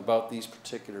thinking about these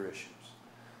particular issues.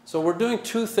 So we're doing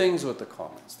 2 things with the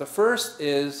comments. The first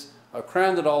is, I've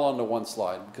crammed it all onto one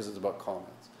slide because it's about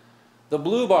comments. The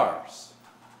blue bars.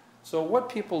 So what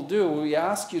people do, what we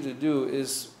ask you to do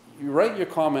is you write your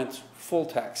comment full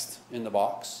text in the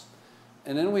box,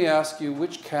 and then we ask you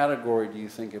which category do you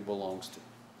think it belongs to.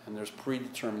 And there's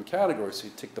predetermined categories, so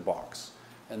you tick the box.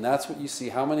 And that's what you see,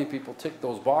 how many people tick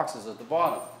those boxes at the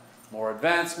bottom. More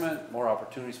advancement, more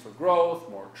opportunities for growth,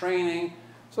 more training.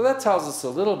 So that tells us a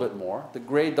little bit more. The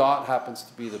gray dot happens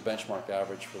to be the benchmark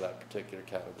average for that particular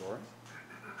category.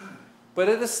 But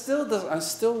it is still, I'm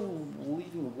still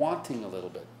leaving wanting a little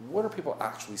bit. What are people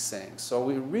actually saying? So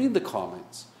we read the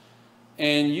comments,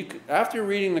 and after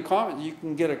reading the comment, you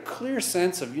can get a clear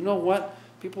sense of, you know what,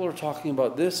 people are talking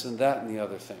about this and that and the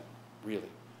other thing, really,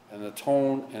 and the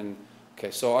tone. And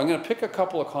okay, so I'm going to pick a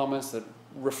couple of comments that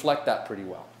reflect that pretty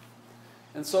well.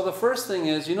 And so the first thing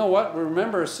is, you know what,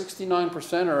 remember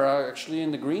 69% are actually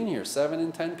in the green here, 7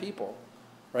 in 10 people.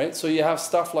 Right? So you have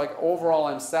stuff like, overall,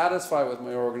 I'm satisfied with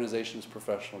my organization's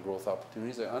professional growth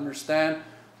opportunities. I understand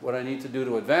what I need to do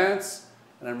to advance,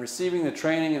 and I'm receiving the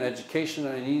training and education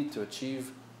that I need to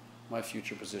achieve my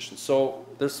future position. So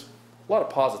there's a lot of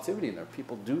positivity in there.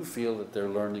 People do feel that they're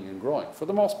learning and growing, for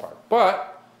the most part.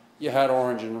 But you had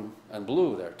orange and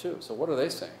blue there too. So what are they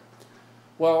saying?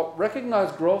 Well,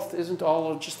 recognized growth isn't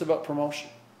all just about promotion,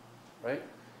 right?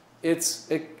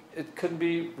 It could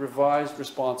be revised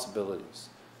responsibilities.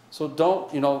 So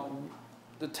don't,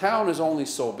 the town is only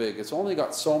so big. It's only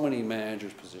got so many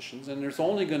managers' positions, and there's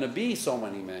only going to be so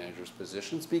many managers'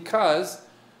 positions because,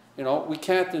 you know, we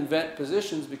can't invent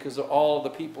positions because of all of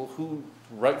the people who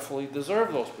rightfully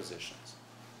deserve those positions.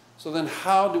 So then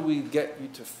how do we get you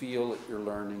to feel that you're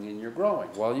learning and you're growing?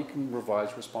 Well, you can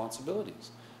revise responsibilities.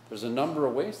 There's a number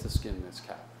of ways to skin this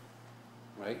cat,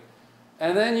 right?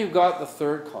 And then you've got the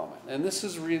third comment, and this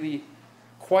is really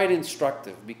quite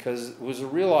instructive because it was a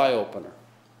real eye-opener.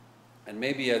 And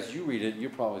maybe as you read it, you're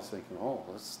probably thinking, oh,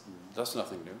 that's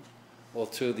nothing new. Well,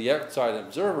 to the outside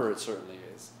observer, it certainly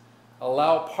is.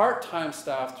 Allow part-time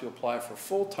staff to apply for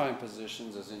full-time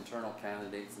positions as internal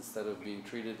candidates instead of being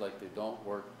treated like they don't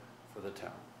work for the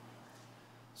town.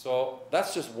 So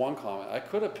that's just one comment. I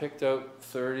could have picked out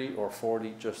 30 or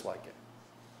 40 just like it,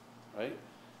 right?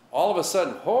 All of a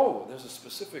sudden, oh, there's a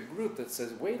specific group that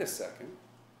says, wait a second,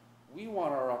 we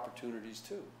want our opportunities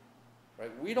too,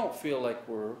 right? We don't feel like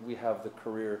we have the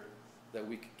career that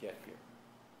we could get here,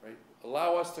 right?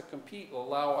 Allow us to compete,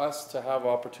 allow us to have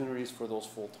opportunities for those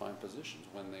full-time positions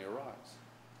when they arise.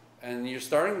 And you're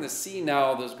starting to see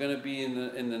now there's going to be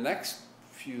in the next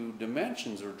few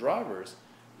dimensions or drivers,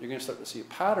 you're going to start to see a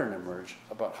pattern emerge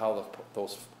about how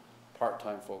those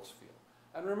part-time folks feel.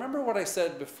 And remember what I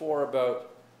said before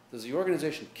about, does the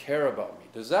organization care about me?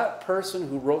 Does that person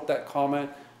who wrote that comment,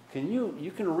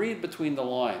 you can read between the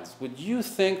lines. Would you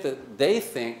think that they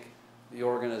think the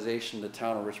organization, the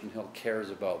Town of Richmond Hill, cares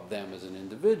about them as an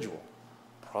individual?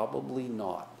 Probably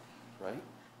not, right?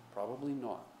 Probably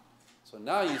not. So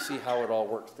now you see how it all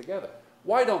works together.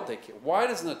 Why don't they care? Why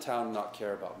doesn't the town not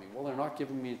care about me? Well, they're not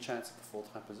giving me a chance at the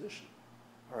full-time position.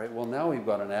 All right, well, now we've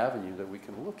got an avenue that we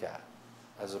can look at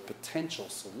as a potential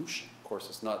solution. Of course,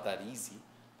 it's not that easy.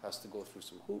 It has to go through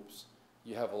some hoops.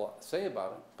 You have a lot to say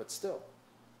about it, but still,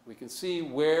 we can see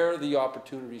where the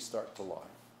opportunities start to lie.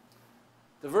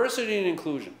 Diversity and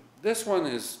inclusion. This one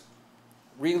is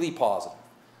really positive.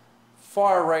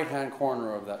 Far right-hand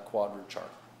corner of that quadrant chart.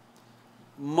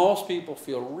 Most people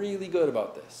feel really good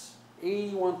about this.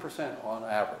 81% on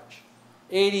average.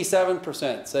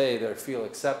 87% say they feel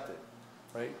accepted,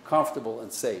 right? Comfortable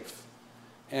and safe.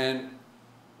 And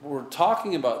we're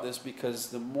talking about this because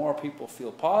the more people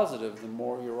feel positive, the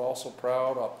more you're also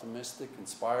proud, optimistic,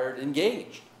 inspired,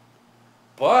 engaged.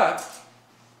 But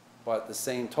by the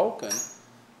same token,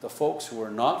 the folks who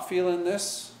are not feeling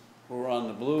this, who are on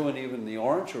the blue and even the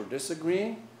orange, who are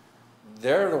disagreeing,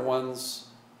 they're the ones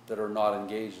that are not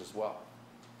engaged as well.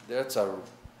 There's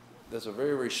a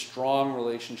very, very strong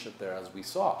relationship there, as we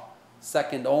saw,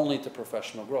 second only to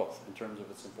professional growth in terms of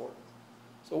its importance.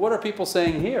 So what are people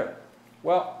saying here?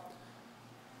 Well,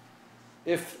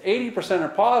 if 80% are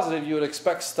positive, you would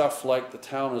expect stuff like the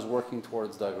town is working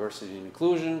towards diversity and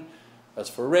inclusion. As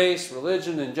for race,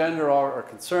 religion, and gender are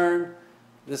concerned,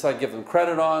 this I give them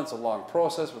credit on. It's a long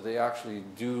process, but they actually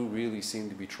do really seem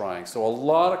to be trying. So a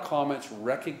lot of comments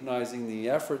recognizing the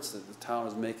efforts that the town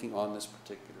is making on this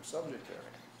particular subject area.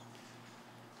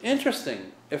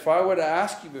 Interesting, if I were to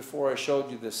ask you before I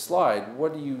showed you this slide,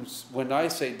 when I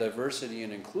say diversity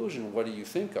and inclusion, what do you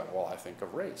think of? Well, I think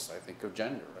of race, I think of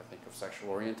gender, I think of sexual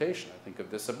orientation, I think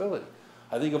of disability.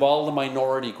 I think of all the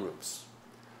minority groups.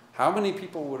 How many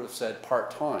people would have said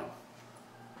part-time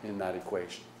in that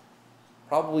equation?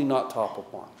 Probably not top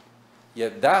of mind.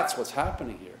 Yet that's what's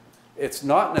happening here. It's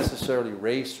not necessarily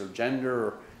race or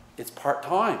gender, it's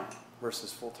part-time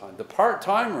versus full-time. The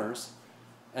part-timers,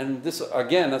 and this,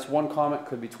 again, that's one comment,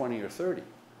 could be 20 or 30.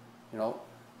 You know,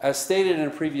 as stated in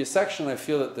a previous section, I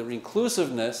feel that the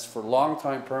inclusiveness for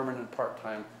long-time, permanent,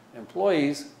 part-time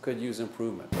employees could use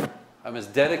improvement. I'm as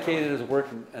dedicated as work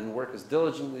as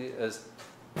diligently as,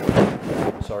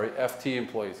 FT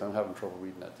employees. I'm having trouble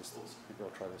reading that distance. Maybe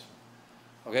I'll try this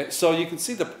one. Okay, so you can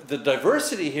see the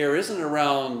diversity here isn't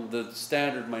around the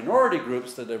standard minority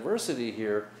groups. The diversity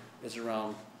here is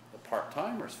around the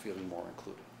part-timers feeling more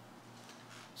included.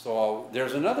 So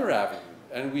there's another avenue,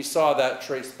 and we saw that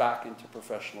traced back into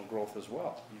professional growth as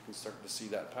well. You can start to see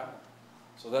that pattern.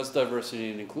 So that's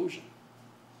diversity and inclusion.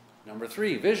 Number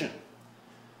 3, vision.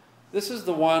 This is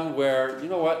the one where, you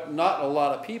know what, not a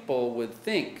lot of people would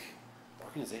think,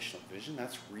 organizational vision,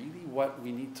 that's really what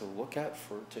we need to look at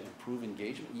to improve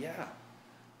engagement? Yeah,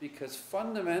 because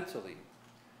fundamentally,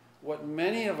 what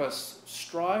many of us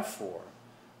strive for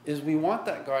is we want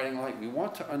that guiding light. We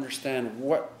want to understand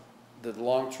what the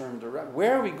long-term direction,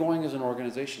 where are we going as an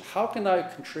organization? How can I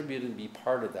contribute and be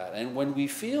part of that? And when we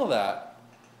feel that,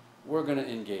 we're going to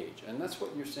engage. And that's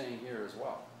what you're saying here as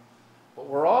well. But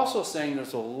we're also saying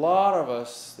there's a lot of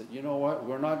us that, you know what,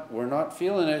 we're not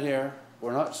feeling it here.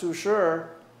 We're not so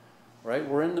sure. right?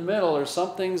 We're in the middle. There's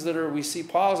some things that we see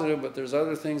positive, but there's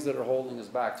other things that are holding us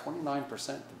back, 29%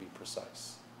 to be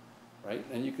precise, right?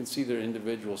 And you can see their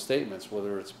individual statements,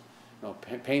 whether it's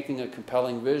painting a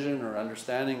compelling vision or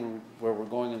understanding where we're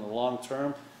going in the long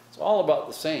term. It's all about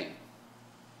the same,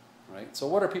 right? So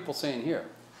what are people saying here?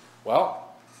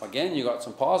 Well, again, you got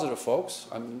some positive folks.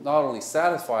 I'm not only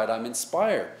satisfied, I'm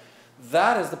inspired.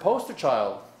 That is the poster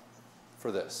child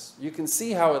for this. You can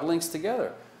see how it links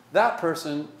together. That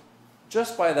person,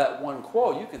 just by that one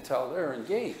quote, you can tell they're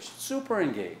engaged, super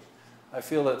engaged. I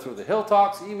feel that through the Hill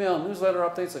Talks, email, newsletter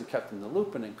updates, I'm kept in the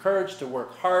loop and encouraged to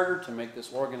work harder to make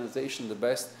this organization the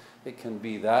best it can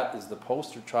be. That is the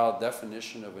poster child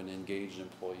definition of an engaged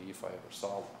employee if I ever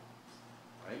saw one,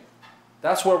 right?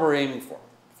 That's what we're aiming for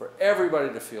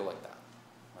everybody to feel like that,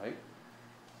 right?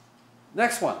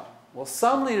 Next one. Well,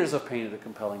 some leaders have painted a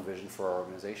compelling vision for our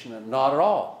organization and not at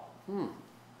all.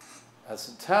 As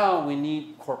a town, we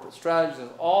need corporate strategies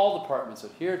that all departments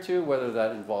adhere to, whether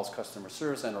that involves customer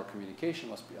service and or communication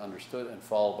must be understood and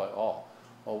followed by all.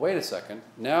 Well, wait a second.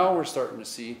 Now we're starting to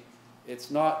see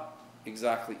it's not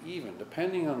exactly even.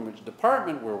 Depending on which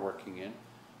department we're working in,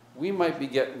 we might be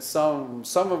getting some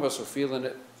of us are feeling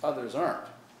it, others aren't.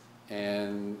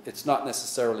 And it's not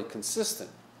necessarily consistent.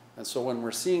 And so when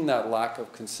we're seeing that lack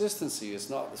of consistency, it's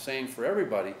not the same for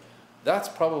everybody. That's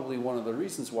probably one of the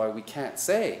reasons why we can't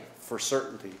say for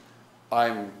certainty,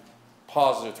 I'm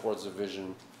positive towards the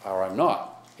vision or I'm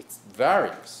not. It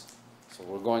varies. So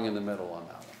we're going in the middle on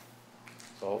that one.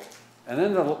 So, and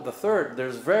then the third,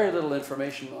 there's very little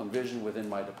information on vision within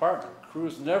my department.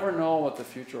 Crews never know what the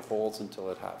future holds until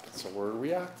it happens. So we're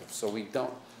reactive. So we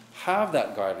don't have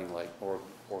that guiding light or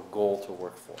goal to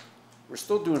work for. We're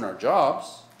still doing our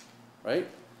jobs, right?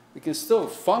 We can still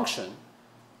function,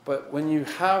 but when you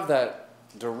have that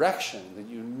direction, that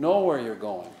you know where you're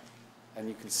going, and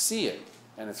you can see it,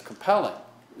 and it's compelling,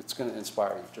 it's going to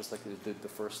inspire you, just like it did the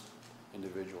first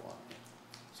individual on me.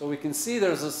 So we can see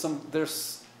there's some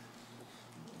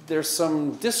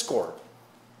discord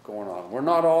going on. We're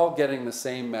not all getting the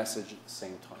same message at the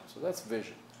same time. So that's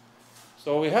vision.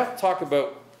 So we have to talk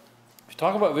about, if you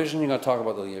talk about vision, you got to talk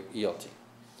about the ELT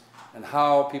and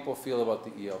how people feel about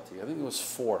the ELT. I think it was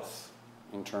fourth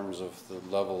in terms of the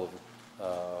level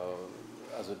of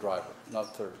as a driver,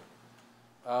 not third.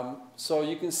 So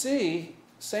you can see,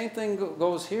 same thing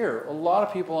goes here. A lot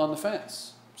of people on the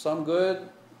fence. Some good,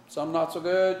 some not so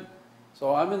good.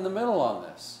 So I'm in the middle on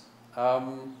this.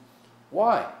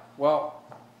 Why? Well,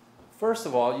 first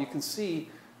of all, you can see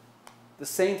the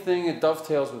same thing, it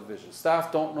dovetails with vision.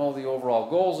 Staff don't know the overall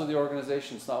goals of the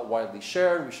organization. It's not widely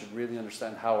shared. We should really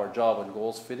understand how our job and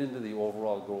goals fit into the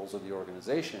overall goals of the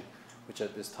organization, which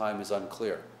at this time is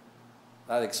unclear.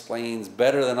 That explains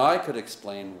better than I could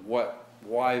explain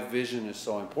why vision is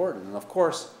so important. And of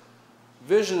course,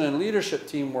 vision and leadership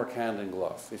team work hand in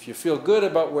glove. If you feel good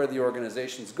about where the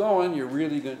organization's going, you're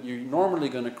normally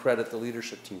going to credit the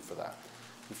leadership team for that.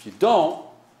 If you don't,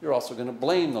 you're also going to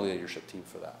blame the leadership team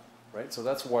for that, right? So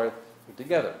that's why we're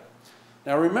together.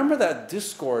 Now remember that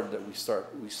discord that we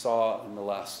saw in the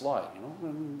last slide. You know,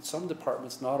 in some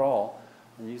departments, not all.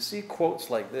 And you see quotes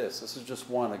like this. This is just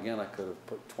one. Again, I could have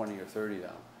put 20 or 30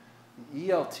 down. The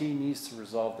ELT needs to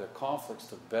resolve their conflicts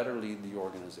to better lead the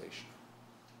organization.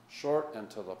 Short and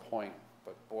to the point,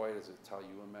 but boy, does it tell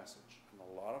you a message. And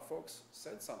a lot of folks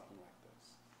said something like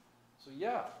this. So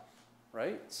yeah,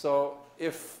 right? So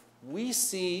if we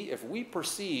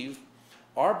perceive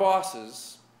our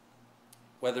bosses,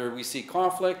 whether we see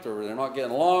conflict or they're not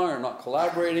getting along or not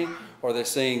collaborating, or they're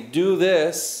saying, do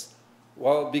this,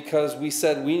 well, because we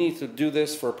said we need to do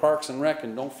this for Parks and Rec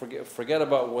and don't forget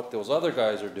about what those other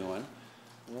guys are doing,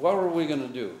 what are we going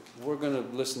to do? We're going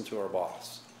to listen to our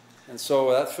boss. And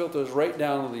so that filters right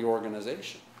down to the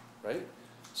organization, right?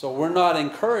 So we're not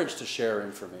encouraged to share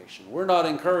information. We're not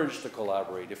encouraged to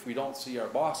collaborate if we don't see our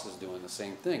bosses doing the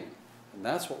same thing. And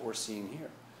that's what we're seeing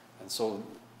here. And so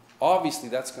obviously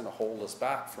that's going to hold us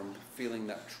back from feeling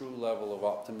that true level of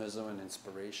optimism and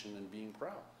inspiration and being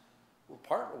proud. We're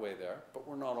part of the way there, but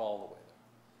we're not all the way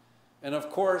there. And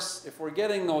of course, if we're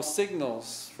getting those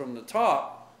signals from the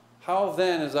top, how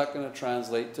then is that going to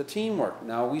translate to teamwork?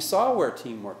 Now, we saw where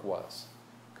teamwork was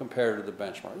compared to the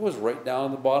benchmark. It was right down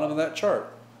at the bottom of that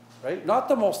chart, right? Not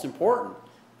the most important,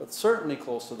 but certainly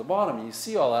close to the bottom. You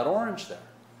see all that orange there,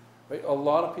 right? A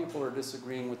lot of people are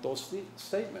disagreeing with those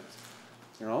statements.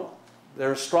 You know,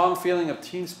 there's a strong feeling of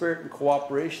team spirit and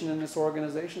cooperation in this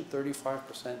organization.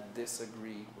 35%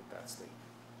 disagree with that statement,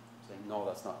 saying, no,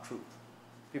 that's not true.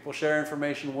 People share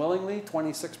information willingly,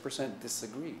 26%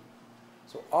 disagree.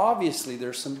 So obviously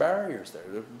there's some barriers there.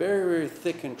 There are very, very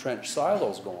thick entrenched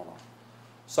silos going on.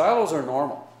 Silos are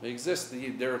normal. They exist.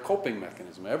 They're a coping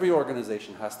mechanism. Every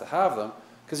organization has to have them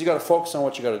because you got to focus on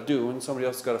what you got to do, and somebody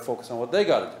else has got to focus on what they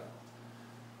got to do.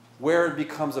 Where it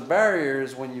becomes a barrier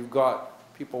is when you've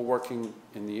got people working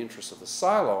in the interest of the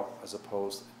silo as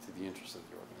opposed to the interest of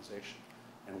the organization.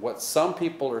 And what some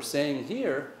people are saying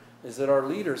here is that our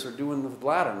leaders are doing the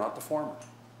latter, not the former.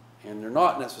 And they're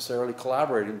not necessarily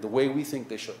collaborating the way we think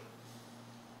they should.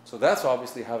 So that's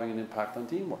obviously having an impact on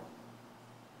teamwork.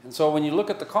 And so when you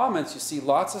look at the comments, you see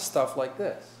lots of stuff like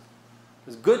this.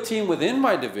 There's good team within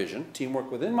my division,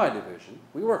 teamwork within my division.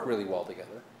 We work really well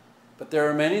together. But there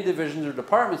are many divisions or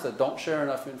departments that don't share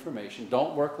enough information,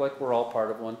 don't work like we're all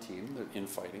part of one team, they're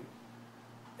infighting.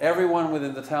 Everyone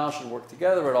within the town should work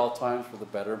together at all times for the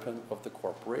betterment of the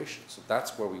corporation. So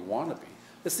that's where we want to be.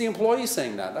 It's the employees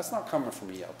saying that. That's not coming from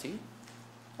ELT,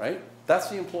 right? That's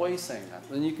the employees saying that.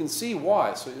 And you can see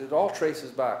why. So it all traces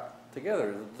back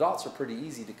together. The dots are pretty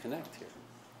easy to connect here.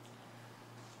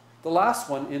 The last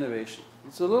one, innovation.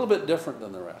 It's a little bit different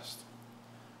than the rest.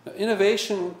 Now,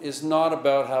 innovation is not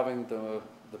about having the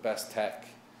best tech,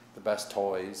 the best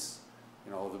toys.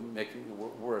 You know,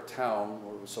 we're a town,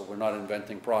 so we're not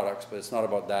inventing products, but it's not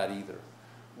about that either.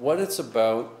 What it's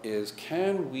about is,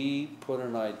 can we put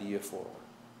an idea forward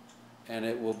and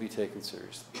it will be taken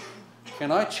seriously?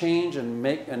 Can I change and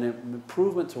make an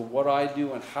improvement to what I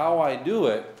do and how I do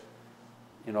it,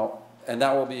 you know, and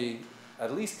that will be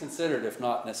at least considered, if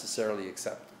not necessarily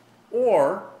accepted?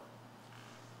 Or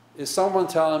is someone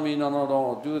telling me,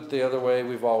 no, do it the other way,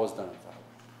 we've always done it that way?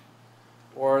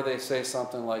 Or they say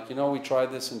something like, you know, we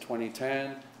tried this in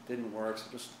 2010, didn't work, so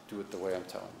just do it the way I'm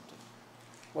telling you to.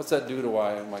 What's that do to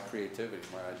my creativity,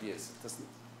 my ideas? It doesn't,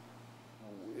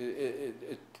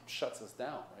 it shuts us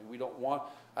down, right? We don't want,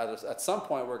 at some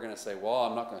point we're going to say, well,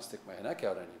 I'm not going to stick my neck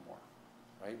out anymore,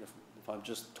 right? If I'm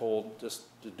just told just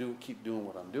to keep doing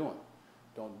what I'm doing,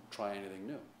 don't try anything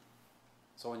new.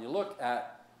 So when you look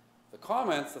at the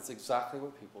comments, that's exactly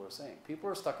what people are saying. People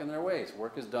are stuck in their ways.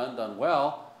 Work is done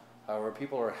well. However,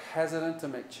 people are hesitant to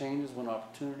make changes when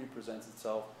opportunity presents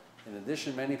itself. In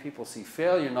addition, many people see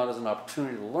failure not as an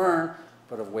opportunity to learn,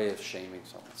 but a way of shaming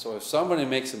someone. So if somebody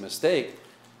makes a mistake,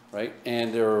 right,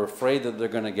 and they're afraid that they're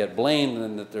going to get blamed,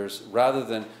 and that there's, rather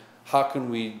than how can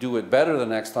we do it better the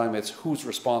next time, it's who's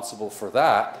responsible for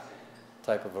that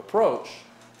type of approach.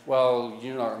 Well,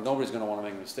 nobody's going to want to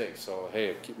make mistakes. So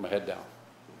hey, keep my head down.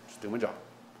 Just do my job.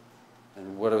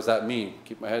 And what does that mean?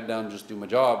 Keep my head down, just do my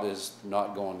job is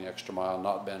not going the extra mile,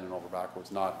 not bending over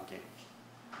backwards, not engaged.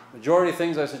 Majority of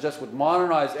things I suggest would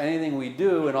modernize anything we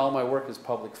do, and all my work is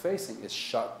public facing, is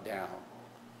shut down.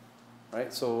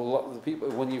 Right? So the people,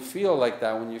 when you feel like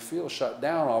that, when you feel shut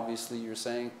down, obviously you're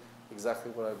saying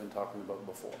exactly what I've been talking about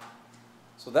before.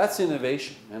 So that's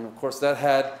innovation. And of course that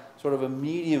had sort of a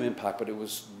medium impact, but it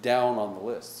was down on the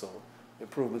list. So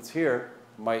improvements here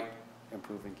might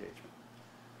improve engagement.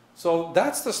 So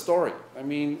that's the story. I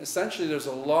mean, essentially there's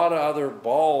a lot of other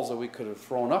balls that we could have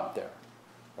thrown up there,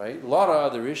 right? A lot of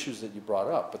other issues that you brought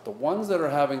up, but the ones that are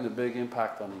having the big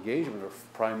impact on engagement are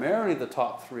primarily the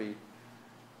top three.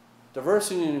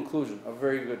 Diversity and inclusion, a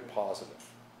very good positive.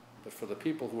 But for the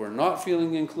people who are not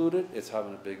feeling included, it's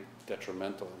having a big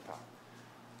detrimental impact.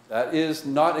 That is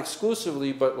not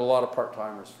exclusively, but a lot of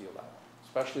part-timers feel that way,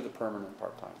 especially the permanent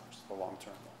part-timers, the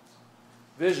long-term ones.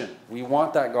 Vision, we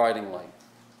want that guiding light.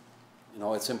 You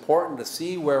know, it's important to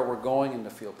see where we're going and to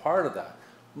feel part of that.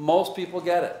 Most people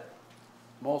get it.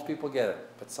 Most people get it,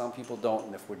 but some people don't.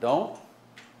 And if we don't,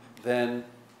 then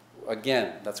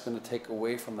again, that's going to take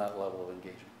away from that level of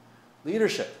engagement.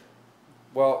 Leadership.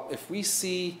 Well, if we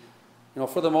see, you know,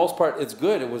 for the most part, it's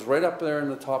good. It was right up there in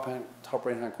the top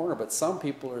right-hand corner, but some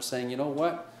people are saying, you know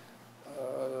what,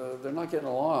 they're not getting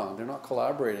along. They're not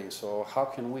collaborating, so how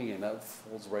can we? And that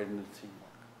folds right into teamwork.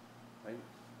 Right?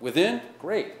 Within,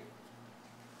 great.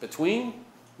 Between,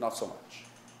 not so much,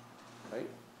 right?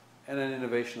 And then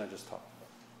innovation I just talked about.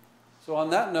 So on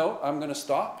that note, I'm going to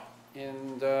stop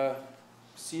and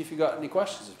see if you got any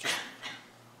questions. I've just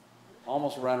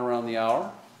almost ran around the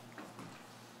hour.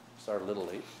 Started a little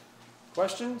late.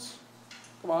 Questions?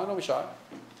 Come on, don't be shy.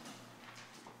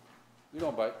 We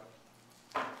don't bite.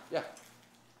 Yeah.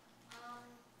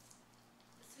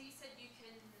 So you said you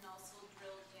can also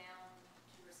drill down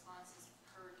to responses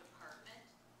per department.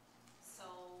 So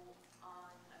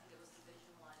on, I think it was Division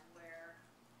 1, where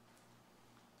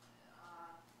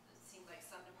it seemed like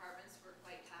some departments were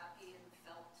quite happy and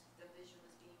felt the vision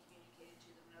was being communicated to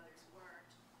them and others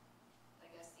weren't. I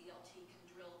guess the ELT can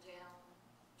drill down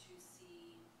to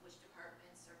see which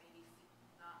departments are maybe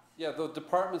not. Yeah, the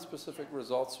department-specific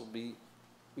results will be,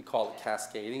 we call it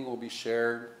cascading, will be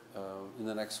shared in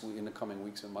the coming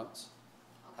weeks and months.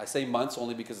 I say months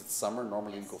only because it's summer,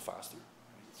 normally you go faster.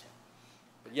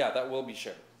 But yeah, that will be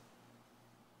shared.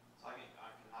 So I can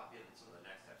hop in some of the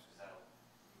next steps because that'll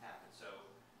happen. So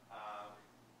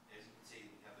as you can see,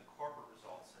 we have the corporate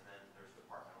results and then there's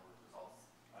departmental results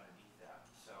underneath that.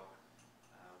 So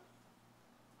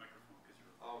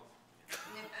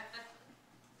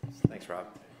thanks, Rob.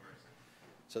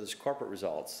 So there's corporate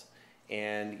results,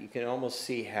 and you can almost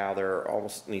see how there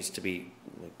almost needs to be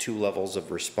like 2 levels of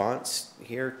response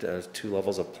here, 2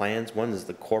 levels of plans. One is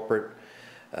the corporate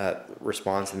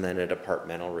response and then a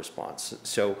departmental response.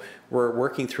 So we're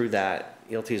working through that.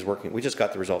 ELT is working. We just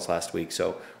got the results last week,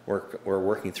 so we're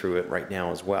working through it right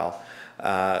now as well.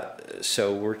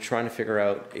 So we're trying to figure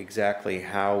out exactly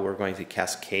how we're going to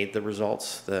cascade the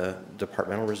results, the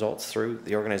departmental results through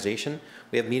the organization.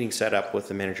 We have meetings set up with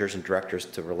the managers and directors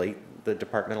to relate the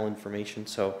departmental information.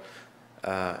 So,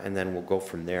 and then we'll go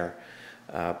from there.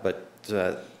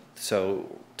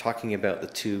 So talking about the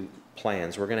 2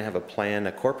 plans, we're going to have a plan,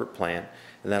 a corporate plan,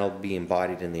 and that'll be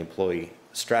embodied in the employee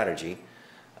strategy.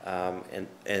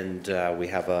 We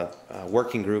have a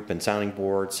working group and sounding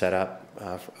board set up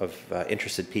of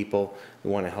interested people who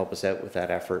want to help us out with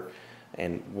that effort.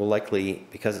 And we'll likely,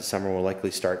 because it's summer, we'll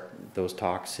likely start those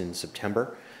talks in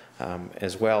September,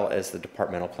 as well as the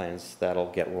departmental plans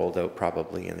that'll get rolled out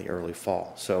probably in the early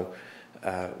fall. So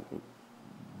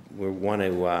we want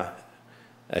to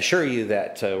assure you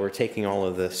that we're taking all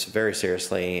of this very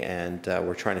seriously, and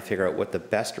we're trying to figure out what the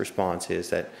best response is.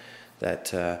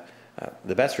 The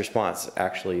best response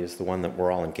actually is the one that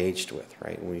we're all engaged with,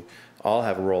 right? We all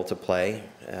have a role to play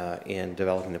in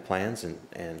developing the plans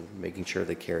and making sure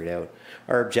they're carried out.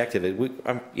 Our objective is,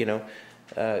 I'm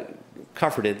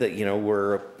comforted that,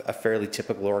 we're a fairly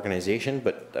typical organization,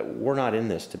 but we're not in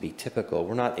this to be typical.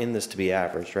 We're not in this to be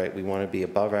average, right? We want to be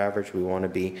above average. We want to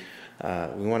be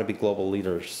global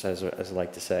leaders, as I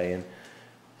like to say. And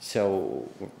so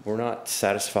we're not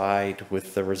satisfied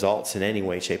with the results in any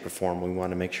way, shape, or form. We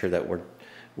want to make sure that we're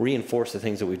reinforce the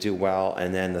things that we do well,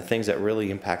 and then the things that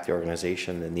really impact the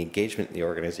organization and the engagement in the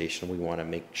organization, we want to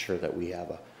make sure that we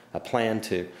have a plan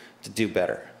to do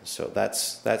better. So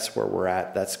that's where we're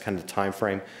at. That's kind of the time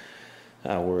frame.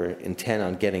 We're intent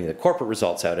on getting the corporate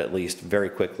results out at least very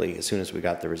quickly as soon as we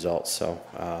got the results. So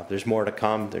there's more to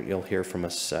come. You'll hear from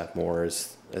us more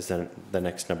as the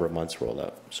next number of months roll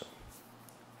out. So,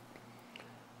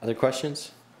 other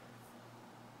questions?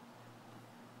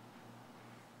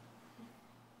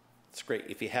 It's great.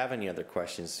 If you have any other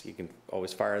questions, you can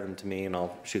always fire them to me, and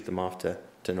I'll shoot them off to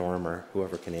Norm or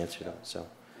whoever can answer them. So.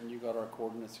 And you got our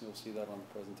coordinates. You'll see that on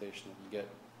the presentation that you get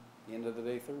at the end of the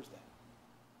day Thursday.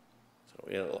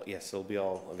 So yes, it'll be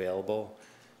all available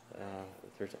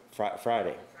Thursday, Friday.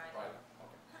 Friday.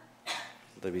 Okay.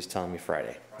 Libby's telling me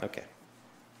Friday. Okay.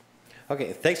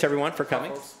 Okay. Thanks everyone for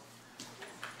coming.